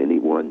talking about any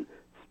one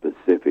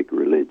specific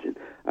religion.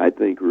 I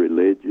think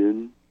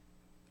religion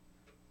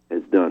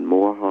has done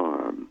more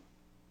harm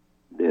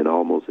than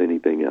almost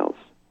anything else.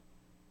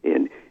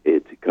 And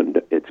it's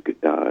condoned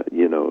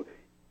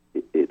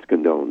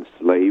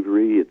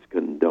slavery, it's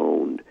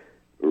condoned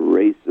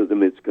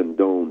racism, it's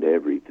condoned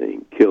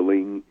everything,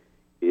 killing.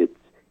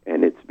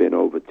 It's been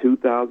over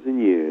 2,000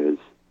 years,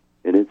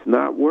 and it's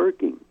not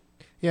working.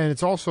 Yeah, and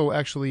it's also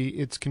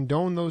it's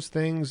condoned those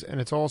things, and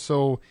it's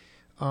also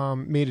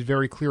made it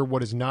very clear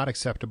what is not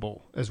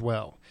acceptable as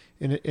well.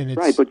 And it's,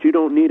 right, but you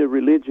don't need a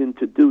religion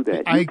to do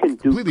that. You can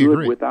do good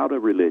agree. Without a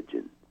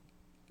religion.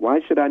 Why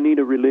should I need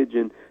a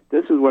religion?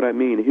 This is what I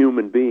mean,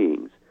 human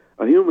beings.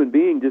 A human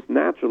being just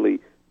naturally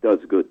does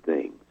good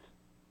things.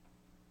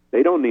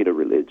 They don't need a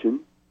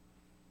religion.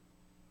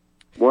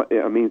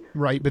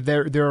 Right, but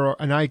there are,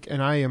 and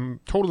I am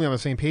totally on the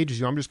same page as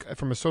you. I'm just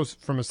from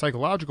a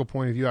psychological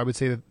point of view, I would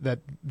say that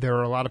there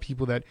are a lot of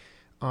people that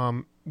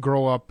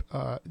grow up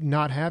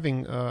not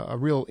having a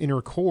real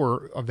inner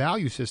core, a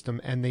value system,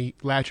 and they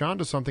latch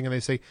onto something and they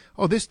say,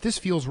 "Oh, this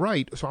feels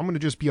right, so I'm going to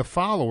just be a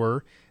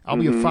follower. I'll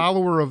be a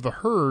follower of the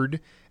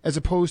herd, as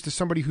opposed to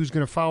somebody who's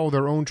going to follow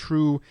their own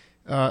true,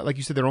 like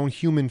you said, their own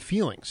human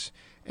feelings."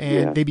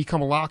 And they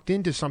become locked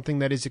into something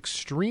that is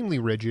extremely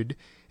rigid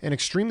and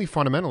extremely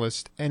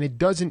fundamentalist, and it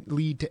doesn't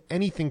lead to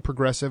anything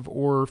progressive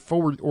or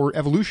forward or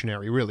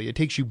evolutionary, really. It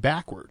takes you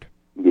backward.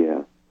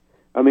 Yeah.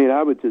 I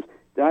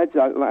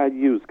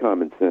use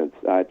common sense.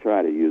 I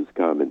try to use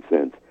common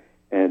sense.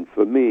 And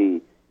for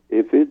me,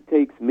 if it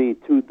takes me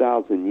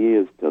 2,000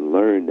 years to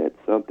learn that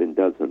something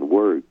doesn't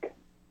work,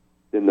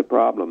 then the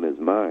problem is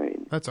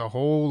mine. That's a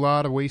whole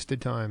lot of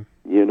wasted time.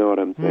 You know what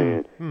I'm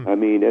saying?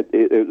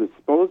 It was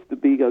supposed to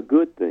be a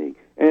good thing.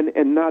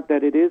 And not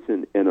that it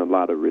isn't in a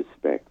lot of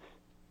respects.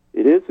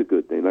 It is a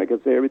good thing. Like I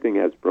say, everything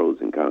has pros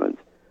and cons.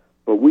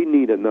 But we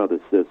need another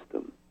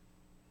system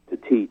to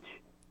teach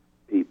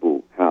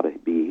people how to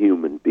be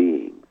human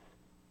beings.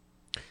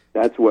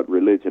 That's what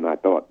religion, I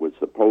thought, was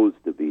supposed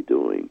to be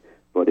doing,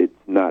 but it's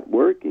not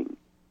working.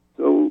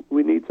 So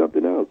we need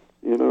something else,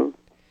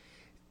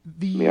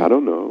 I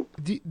don't know.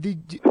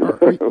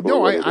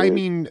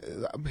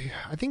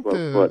 I think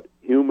But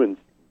humans,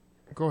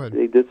 go ahead.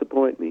 They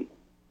disappoint me.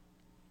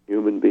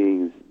 Human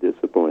beings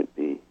disappoint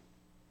me.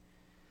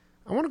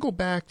 I want to go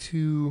back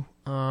to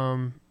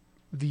I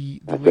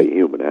say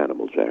human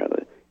animals,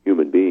 rather.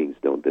 Human beings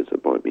don't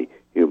disappoint me.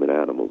 Human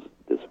animals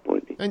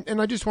disappoint me.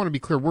 And I just want to be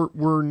clear,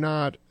 we're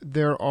not.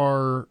 There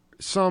are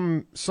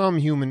some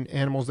human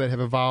animals that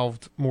have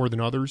evolved more than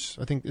others.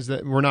 I think is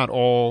that we're not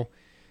all.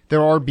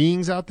 There are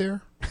beings out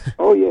there.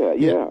 Oh yeah.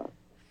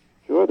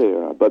 Sure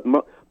there are, but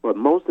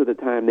most of the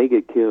time they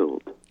get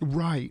killed.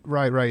 Right.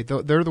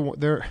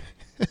 They're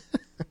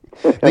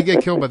they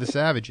get killed by the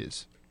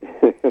savages.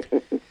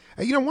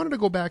 I wanted to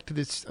go back to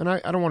this, and I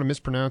don't want to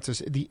mispronounce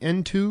this. The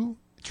N2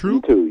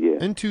 troop?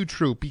 N2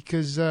 troop,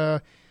 because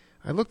I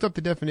looked up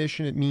the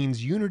definition. It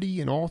means unity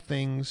in all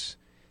things,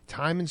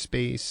 time and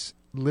space,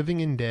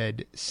 living and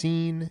dead,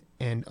 seen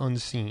and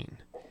unseen.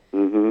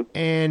 Mm-hmm.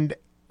 And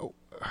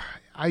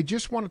I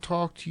just want to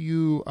talk to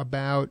you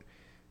about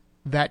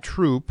that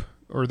troop,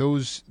 or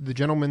the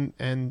gentlemen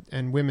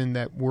and women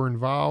that were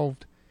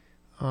involved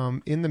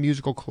in the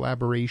musical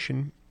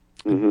collaboration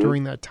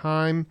during that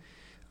time.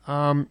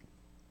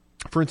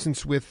 For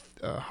instance, with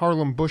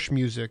Harlem Bush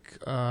music,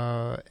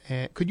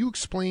 could you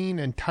explain,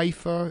 and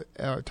Taifa?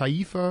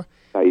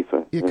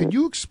 Could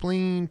you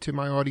explain to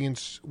my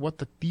audience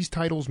what these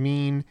titles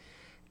mean?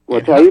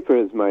 Well,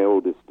 Taifa is my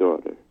oldest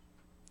daughter.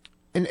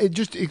 And it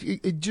just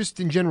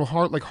in general,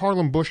 like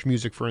Harlem Bush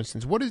music, for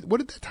instance, what did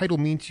that title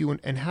mean to you,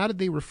 and how did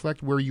they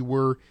reflect where you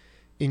were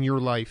in your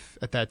life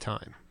at that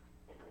time?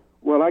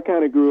 Well, I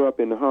kind of grew up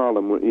in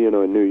Harlem, in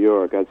New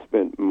York. I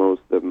spent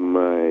most of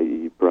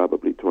my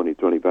probably 20,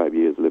 25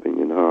 years living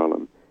in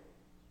Harlem.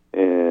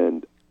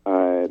 And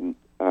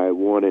I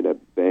wanted a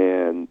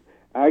band.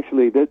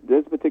 Actually,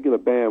 this particular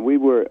band, we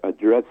were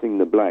addressing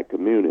the black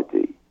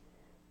community.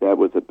 That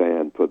was a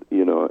band for,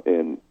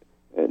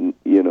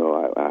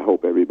 I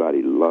hope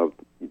everybody loved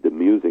the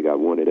music. I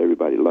wanted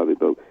everybody to love it,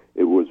 but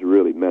it was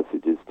really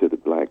messages to the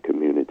black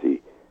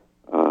community.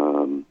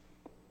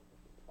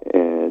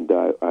 And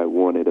I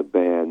wanted a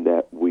band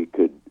that we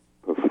could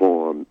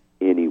perform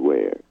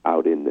anywhere,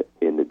 out in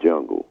the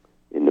jungle,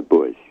 in the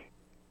bush,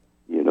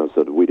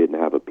 so that we didn't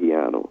have a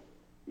piano.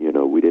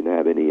 We didn't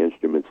have any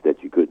instruments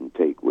that you couldn't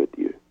take with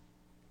you.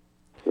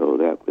 So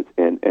that was,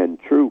 and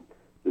troop,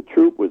 the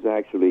troop was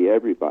actually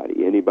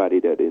everybody, anybody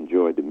that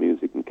enjoyed the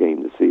music and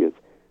came to see us,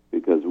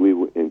 because we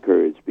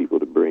encouraged people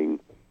to bring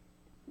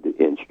the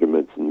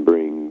instruments and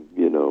bring,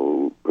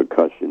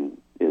 percussion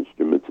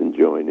instruments and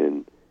join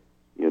in,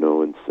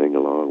 and sing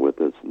along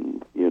with us,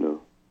 and,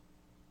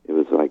 it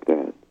was like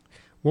that.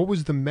 What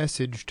was the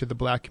message to the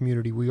black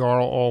community? We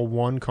are all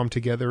one, come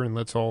together, and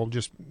let's all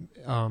just,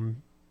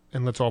 and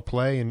let's all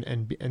play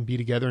and be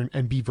together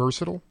and be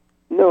versatile?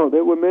 No,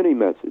 there were many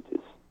messages.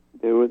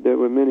 There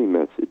were many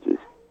messages.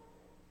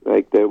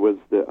 Like there was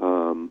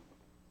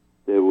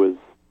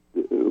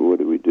what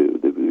did we do?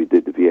 We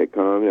did the Viet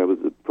Cong. That was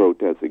a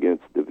protest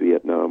against the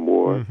Vietnam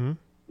War. Mm-hmm.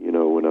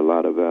 When a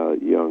lot of our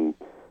young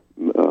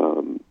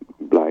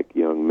black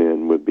young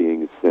men were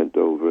being sent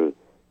over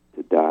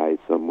to die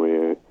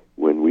somewhere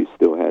when we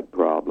still had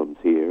problems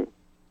here.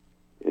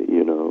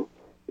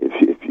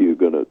 If you're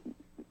gonna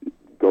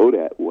go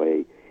that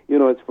way,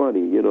 it's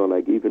funny.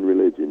 Like even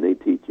religion, they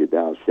teach you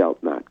thou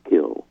shalt not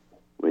kill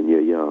when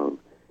you're young.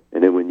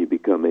 And then when you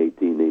become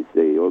 18, they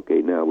say,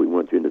 okay, now we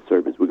want you in the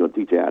service. We're going to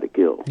teach you how to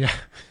kill. Yeah.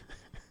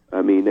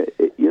 I mean,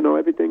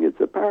 everything is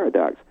a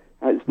paradox.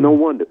 It's no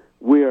wonder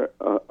we're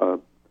a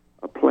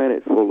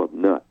planet full of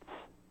nuts,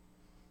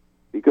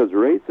 because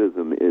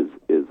racism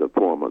is a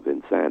form of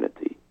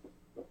insanity.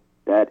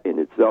 That in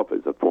itself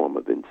is a form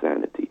of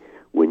insanity.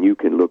 When you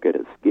can look at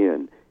a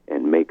skin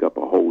and make up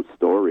a whole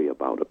story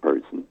about a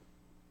person,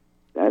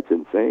 that's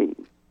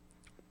insane.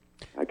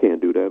 I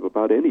can't do that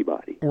about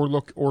anybody. Or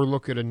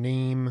look at a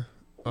name,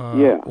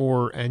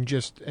 and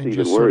just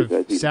sort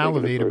of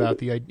salivate about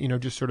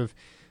just sort of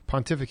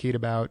pontificate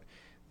about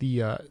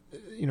the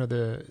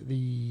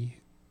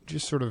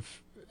just sort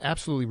of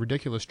absolutely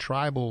ridiculous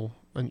tribal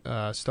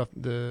stuff,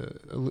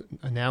 the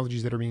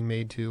analogies that are being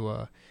made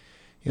to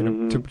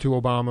to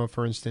Obama,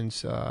 for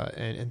instance,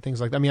 and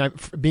things like that. I mean,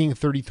 being a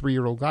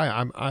 33-year-old guy,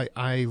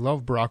 I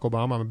love Barack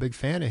Obama. I'm a big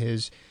fan of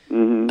his.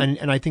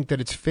 And I think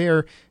that it's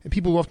fair. And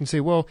people often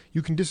say, well,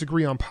 you can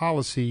disagree on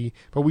policy,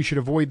 but we should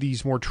avoid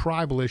these more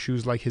tribal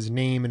issues like his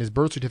name and his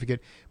birth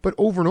certificate. But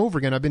over and over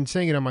again, I've been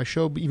saying it on my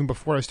show, even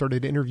before I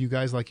started to interview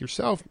guys like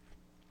yourself,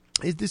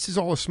 this is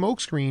all a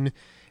smokescreen.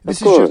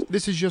 This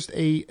is just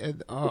a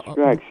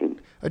distraction.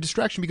 A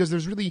distraction, because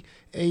there's really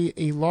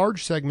a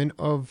large segment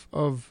of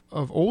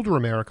older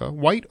America,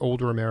 white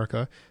older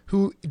America,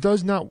 who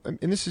does not,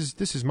 and this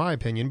is my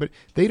opinion, but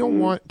they don't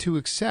want to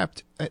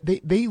accept.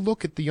 They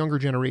look at the younger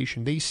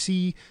generation. They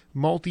see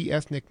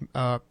multi-ethnic.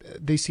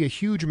 They see a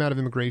huge amount of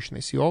immigration.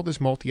 They see all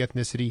this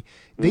multi-ethnicity.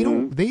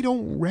 They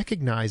don't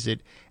recognize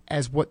it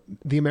as what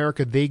the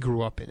America they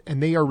grew up in,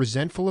 and they are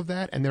resentful of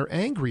that, and they're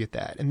angry at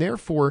that, and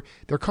therefore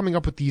they're coming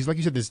up with these, like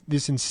you said,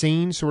 this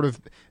insane sort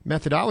of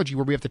methodology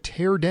where we have to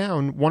tear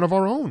down one of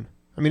our own.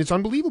 I mean, it's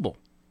unbelievable.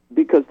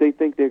 Because they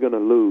think they're going to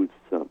lose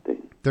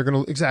something. They're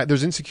going to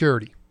There's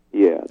insecurity.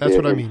 Yeah, that's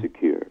what I mean.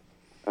 Insecure.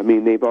 I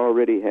mean, they've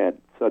already had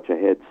such a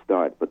head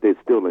start, but they're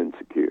still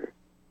insecure.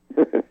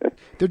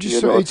 They're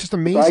just it's just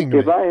amazing.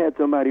 Like if I had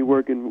somebody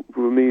working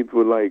for me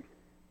for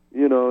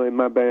in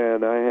my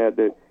band, I had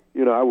to.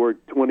 I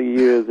worked 20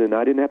 years and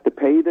I didn't have to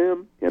pay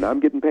them, and I'm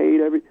getting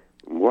paid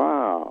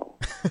wow,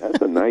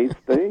 that's a nice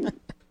thing.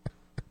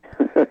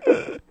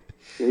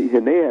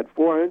 And they had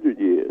 400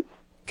 years.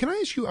 Can I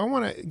ask you,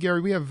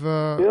 Gary, we have...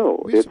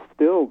 it's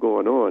still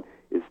going on.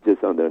 It's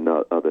just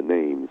under other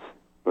names.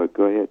 But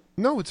go ahead.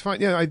 No, it's fine.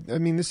 Yeah, I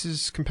mean, this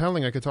is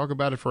compelling. I could talk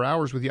about it for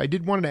hours with you. I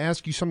did wanted to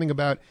ask you something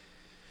about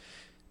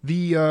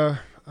the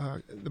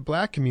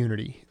black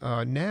community.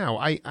 Now,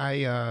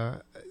 I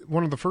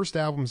one of the first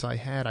albums I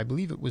had, I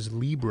believe it was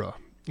Libra,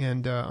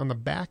 and on the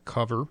back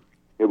cover,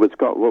 it was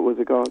called. What was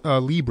it called?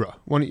 Libra.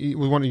 It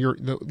was one of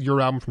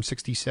your album from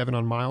 '67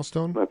 on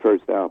Milestone. My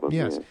first album.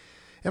 Yes, yeah.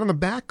 And on the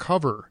back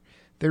cover,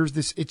 there's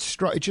this. It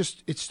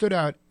stood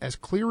out as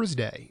clear as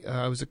day.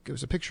 It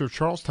was a picture of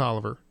Charles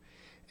Tolliver,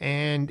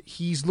 and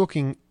he's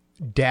looking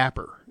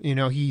dapper.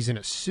 He's in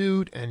a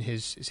suit, and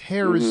his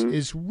hair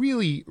is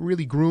really,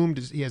 really groomed.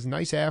 He has a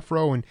nice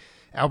afro, and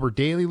Albert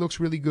Daly looks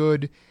really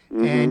good.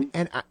 And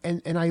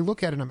I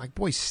look at it and I'm like,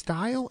 boy,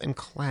 style and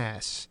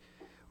class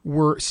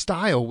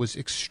style was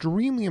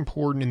extremely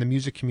important in the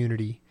music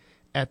community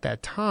at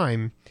that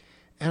time.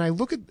 And I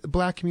look at the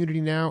black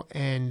community now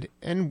and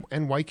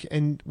white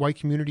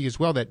community as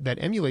well, that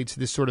emulates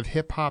this sort of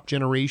hip hop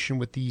generation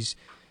with these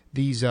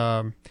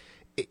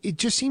it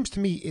just seems to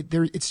me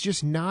it's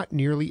just not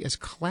nearly as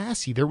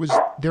classy. There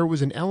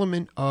was an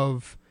element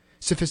of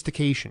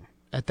sophistication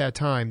at that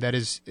time that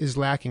is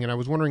lacking, and I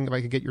was wondering if I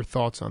could get your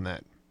thoughts on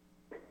that.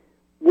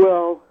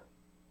 Well,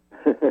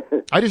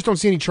 I just don't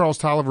see any Charles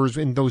Tollivers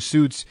in those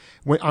suits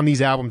on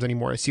these albums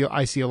anymore. I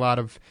see a lot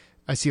of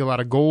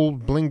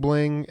gold bling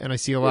bling, and I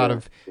see a lot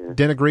of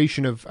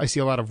denigration I see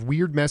a lot of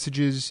weird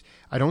messages.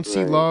 I don't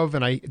see love,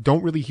 and I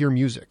don't really hear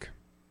music.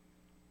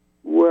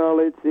 Well,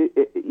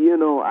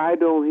 I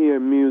don't hear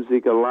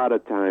music a lot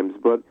of times,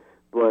 but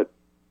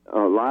a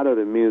lot of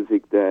the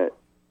music that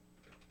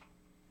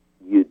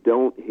you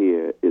don't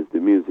hear is the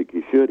music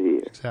you should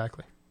hear.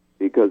 Exactly.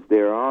 Because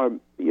there are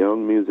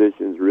young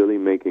musicians really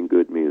making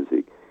good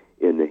music.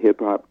 in the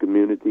hip-hop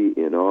community,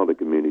 in all the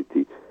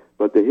community.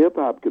 But the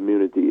hip-hop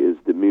community is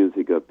the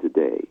music of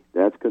today.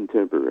 That's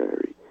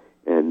contemporary.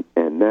 And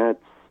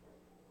that's,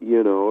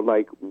 you know,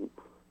 like,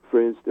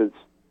 for instance,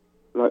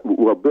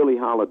 Billie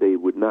Holiday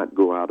would not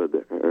go out of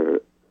her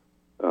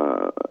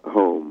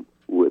home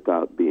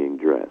without being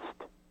dressed.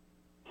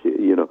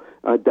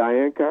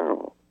 Diane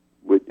Carroll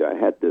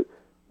had to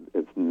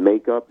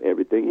makeup,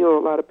 everything. You know,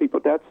 a lot of people,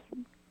 that's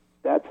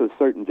a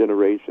certain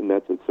generation,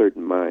 that's a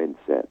certain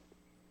mindset.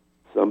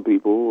 Some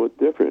people were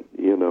different,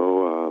 you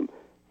know.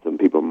 Some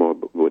people more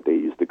what they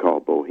used to call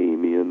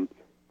bohemian,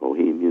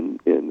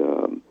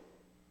 and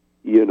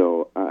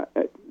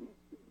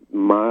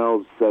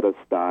Miles set a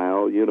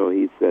style. You know,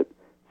 he set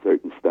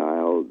certain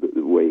style,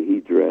 the way he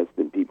dressed,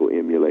 and people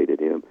emulated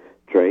him.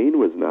 Train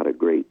was not a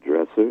great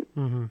dresser,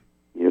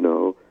 you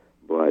know,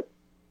 but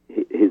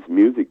his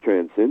music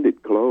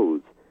transcended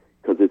clothes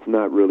because it's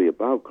not really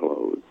about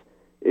clothes.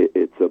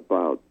 It's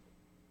about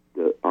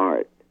the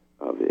art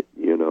of it.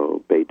 You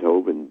know,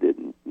 Beethoven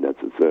didn't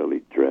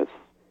necessarily dress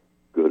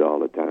good all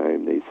the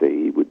time. They say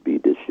he would be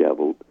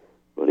disheveled,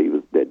 but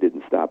that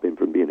didn't stop him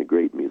from being a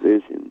great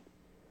musician.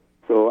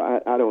 So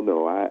I don't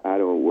know. I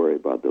don't worry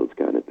about those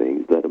kind of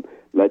things.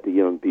 Let the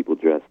young people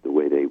dress the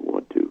way they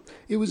want to.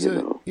 It was I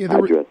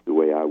dressed the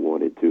way I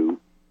wanted to.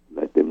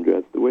 Let them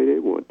dress the way they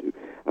want to.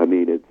 I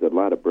mean, it's a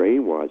lot of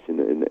brainwashing,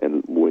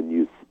 and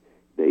when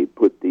they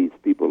put these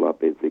people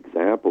up as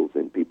examples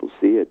and people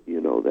see it,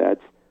 you know,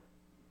 that's.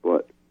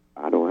 But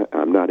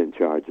I'm not in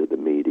charge of the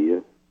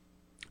media.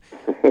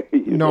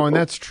 No, and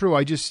that's true.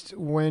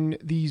 When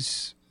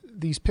these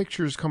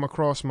pictures come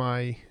across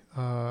my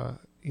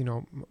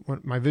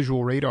my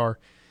visual radar,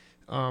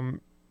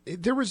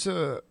 there was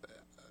a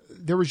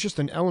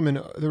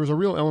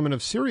real element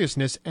of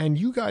seriousness, and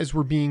you guys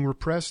were being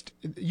repressed.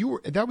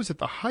 That was at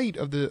the height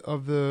of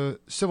the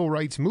civil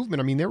rights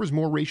movement. I mean, there was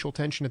more racial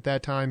tension at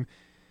that time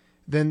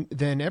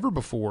than ever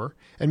before,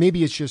 and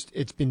maybe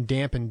it's been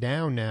dampened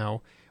down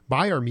now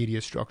by our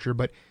media structure,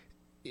 but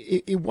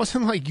it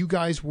wasn't like you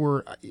guys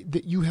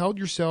that you held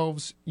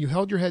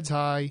your heads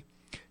high,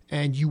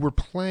 and you were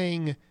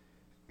playing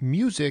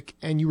music,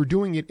 and you were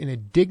doing it in a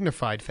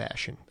dignified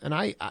fashion. And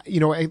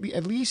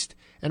at least,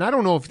 and I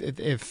don't know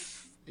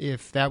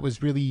if that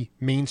was really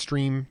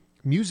mainstream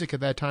music at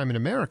that time in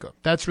America.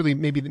 That's really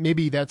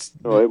maybe that's.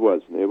 No, it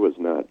wasn't. It was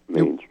not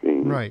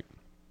mainstream, right?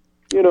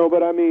 You know,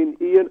 but I mean,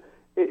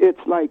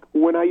 it's like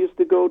when I used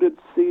to go to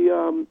see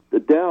the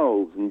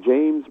Dells and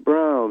James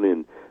Brown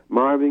and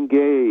Marvin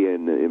Gaye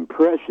and the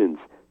Impressions.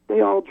 They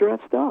all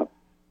dressed up.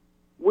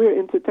 We're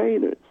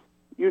entertainers.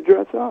 You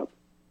dress up.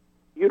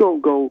 You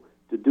don't go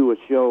to do a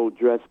show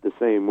dressed the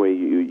same way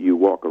you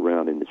walk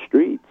around in the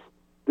streets.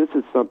 This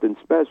is something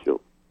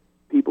special.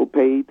 People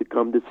paid to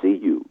come to see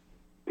you.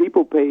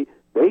 People paid.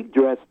 They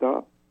dressed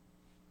up.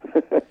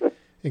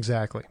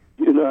 Exactly.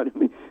 You know what I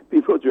mean?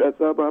 People dress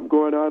up. I'm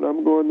going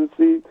to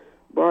see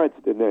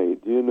Bartz tonight,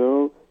 you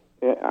know.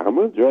 And I'm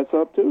going to dress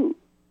up, too,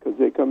 because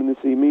they're coming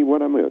to see me.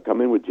 What I'm going to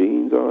come in with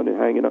jeans on and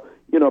hanging out.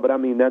 You know, but I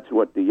mean, that's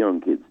what the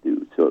young kids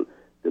do. So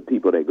the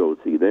people that go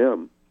see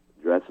them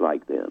dress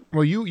like them.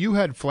 Well, you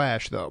had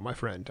flash, though, my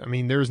friend. I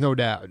mean, there's no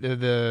doubt.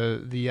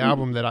 The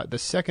album the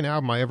second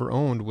album I ever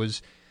owned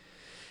was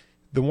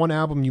the one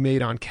album you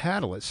made on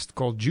Catalyst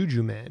called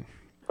Juju Man.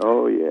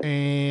 Oh, yeah.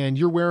 And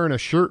you're wearing a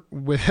shirt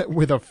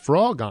with a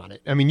frog on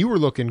it. I mean, you were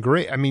looking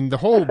great. I mean, the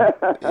whole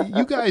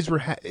you guys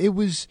were. It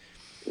was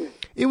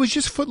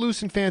just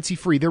footloose and fancy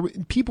free.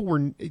 People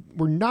were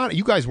not.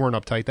 You guys weren't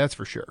uptight, that's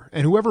for sure.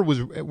 And whoever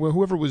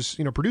was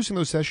producing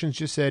those sessions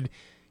just said,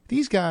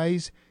 these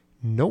guys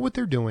know what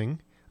they're doing.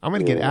 I'm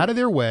going to get out of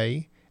their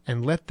way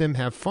and let them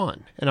have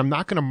fun. And I'm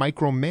not going to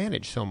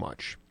micromanage so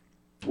much.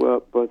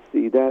 Well, but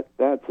see, that's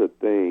a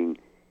thing.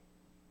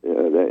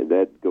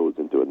 That goes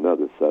into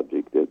another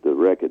subject, that the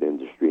record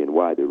industry and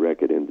why the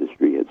record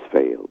industry has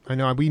failed. I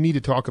know we need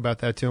to talk about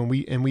that too,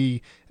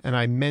 and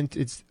I meant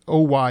it's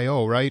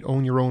OYO, right?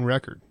 Own your own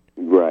record,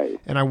 right?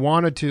 And I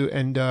wanted to,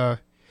 and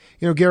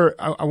Garrett,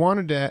 I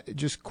wanted to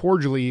just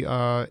cordially,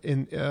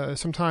 in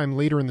sometime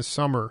later in the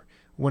summer,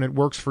 when it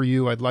works for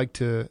you, I'd like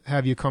to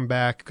have you come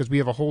back because we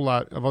have a whole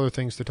lot of other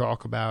things to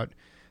talk about.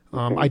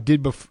 Okay.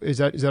 Is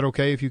that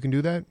okay if you can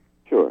do that?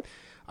 Sure.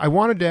 I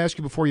wanted to ask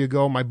you before you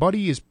go. My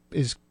buddy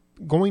is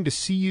going to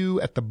see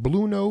you at the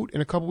Blue Note in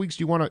a couple weeks.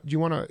 Do you want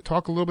to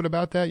talk a little bit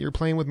about that? You're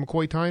playing with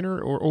McCoy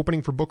Tyner or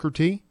opening for Booker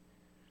T?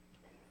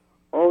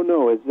 Oh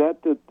no, is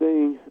that the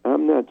thing?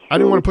 I'm not sure. I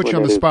didn't want to put you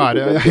on the spot.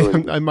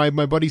 My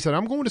buddy said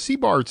I'm going to see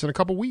Bartz in a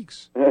couple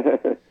weeks.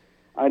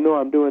 I know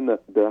I'm doing the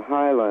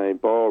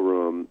Highline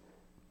Ballroom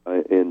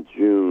in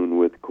June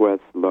with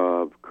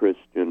Questlove,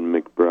 Christian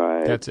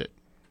McBride. That's it.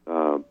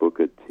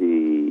 Booker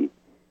T.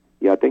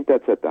 Yeah, I think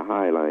that's at the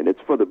Highline.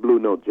 It's for the Blue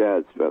Note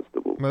Jazz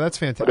Festival. Well, that's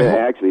fantastic.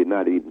 Actually,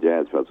 not even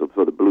Jazz Festival, it's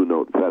for the Blue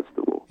Note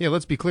Festival. Yeah,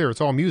 let's be clear.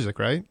 It's all music,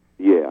 right?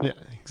 Yeah. Yeah,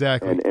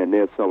 exactly. And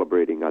they're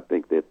celebrating, I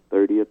think, their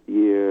 30th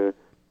year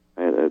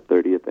and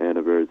 30th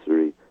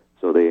anniversary.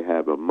 So they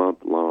have a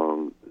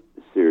month-long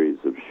series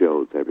of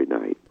shows every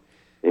night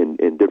in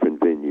different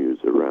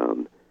venues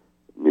around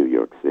New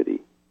York City.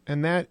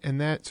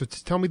 So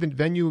tell me the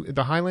venue,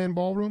 the Highline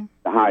Ballroom?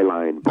 The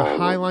Highline Ballroom.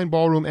 The Highline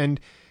Ballroom. And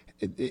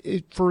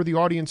for the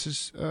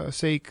audience's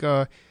sake,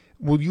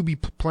 will you be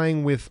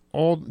playing with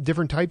all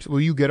different types?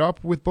 Will you get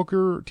up with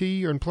Booker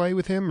T and play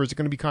with him? Or is it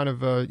going to be kind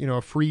of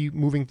a free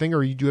moving thing?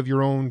 Or you do have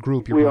your own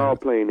group? We're all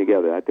playing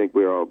together. I think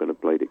we're all going to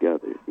play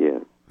together, yeah.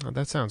 Oh,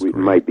 that sounds great.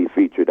 We might be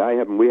featured.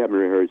 We haven't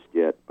rehearsed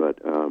yet, but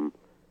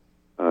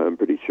I'm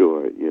pretty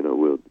sure,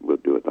 we'll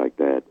do it like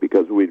that.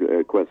 Because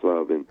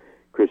Questlove and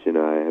Christian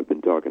and I have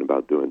been talking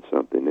about doing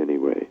something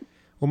anyway.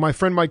 Well, my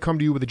friend might come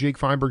to you with a Jake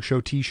Feinberg Show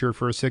T-shirt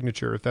for a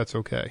signature, if that's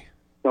okay.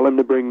 Tell him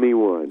to bring me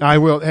one. I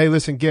will. Hey,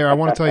 listen, Gare, I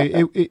want to tell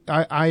you,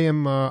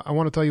 I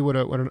want to tell you what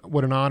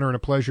an honor and a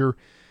pleasure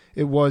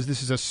it was.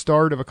 This is a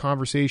start of a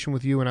conversation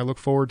with you, and I look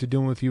forward to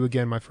doing it with you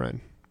again, my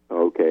friend.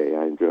 Okay,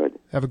 I enjoyed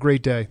it. Have a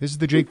great day. This is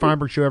the Jake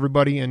Feinberg Show,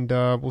 everybody, and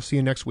we'll see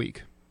you next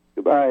week.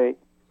 Goodbye.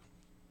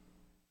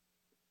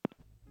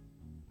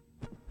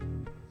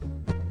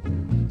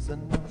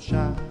 No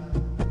shot.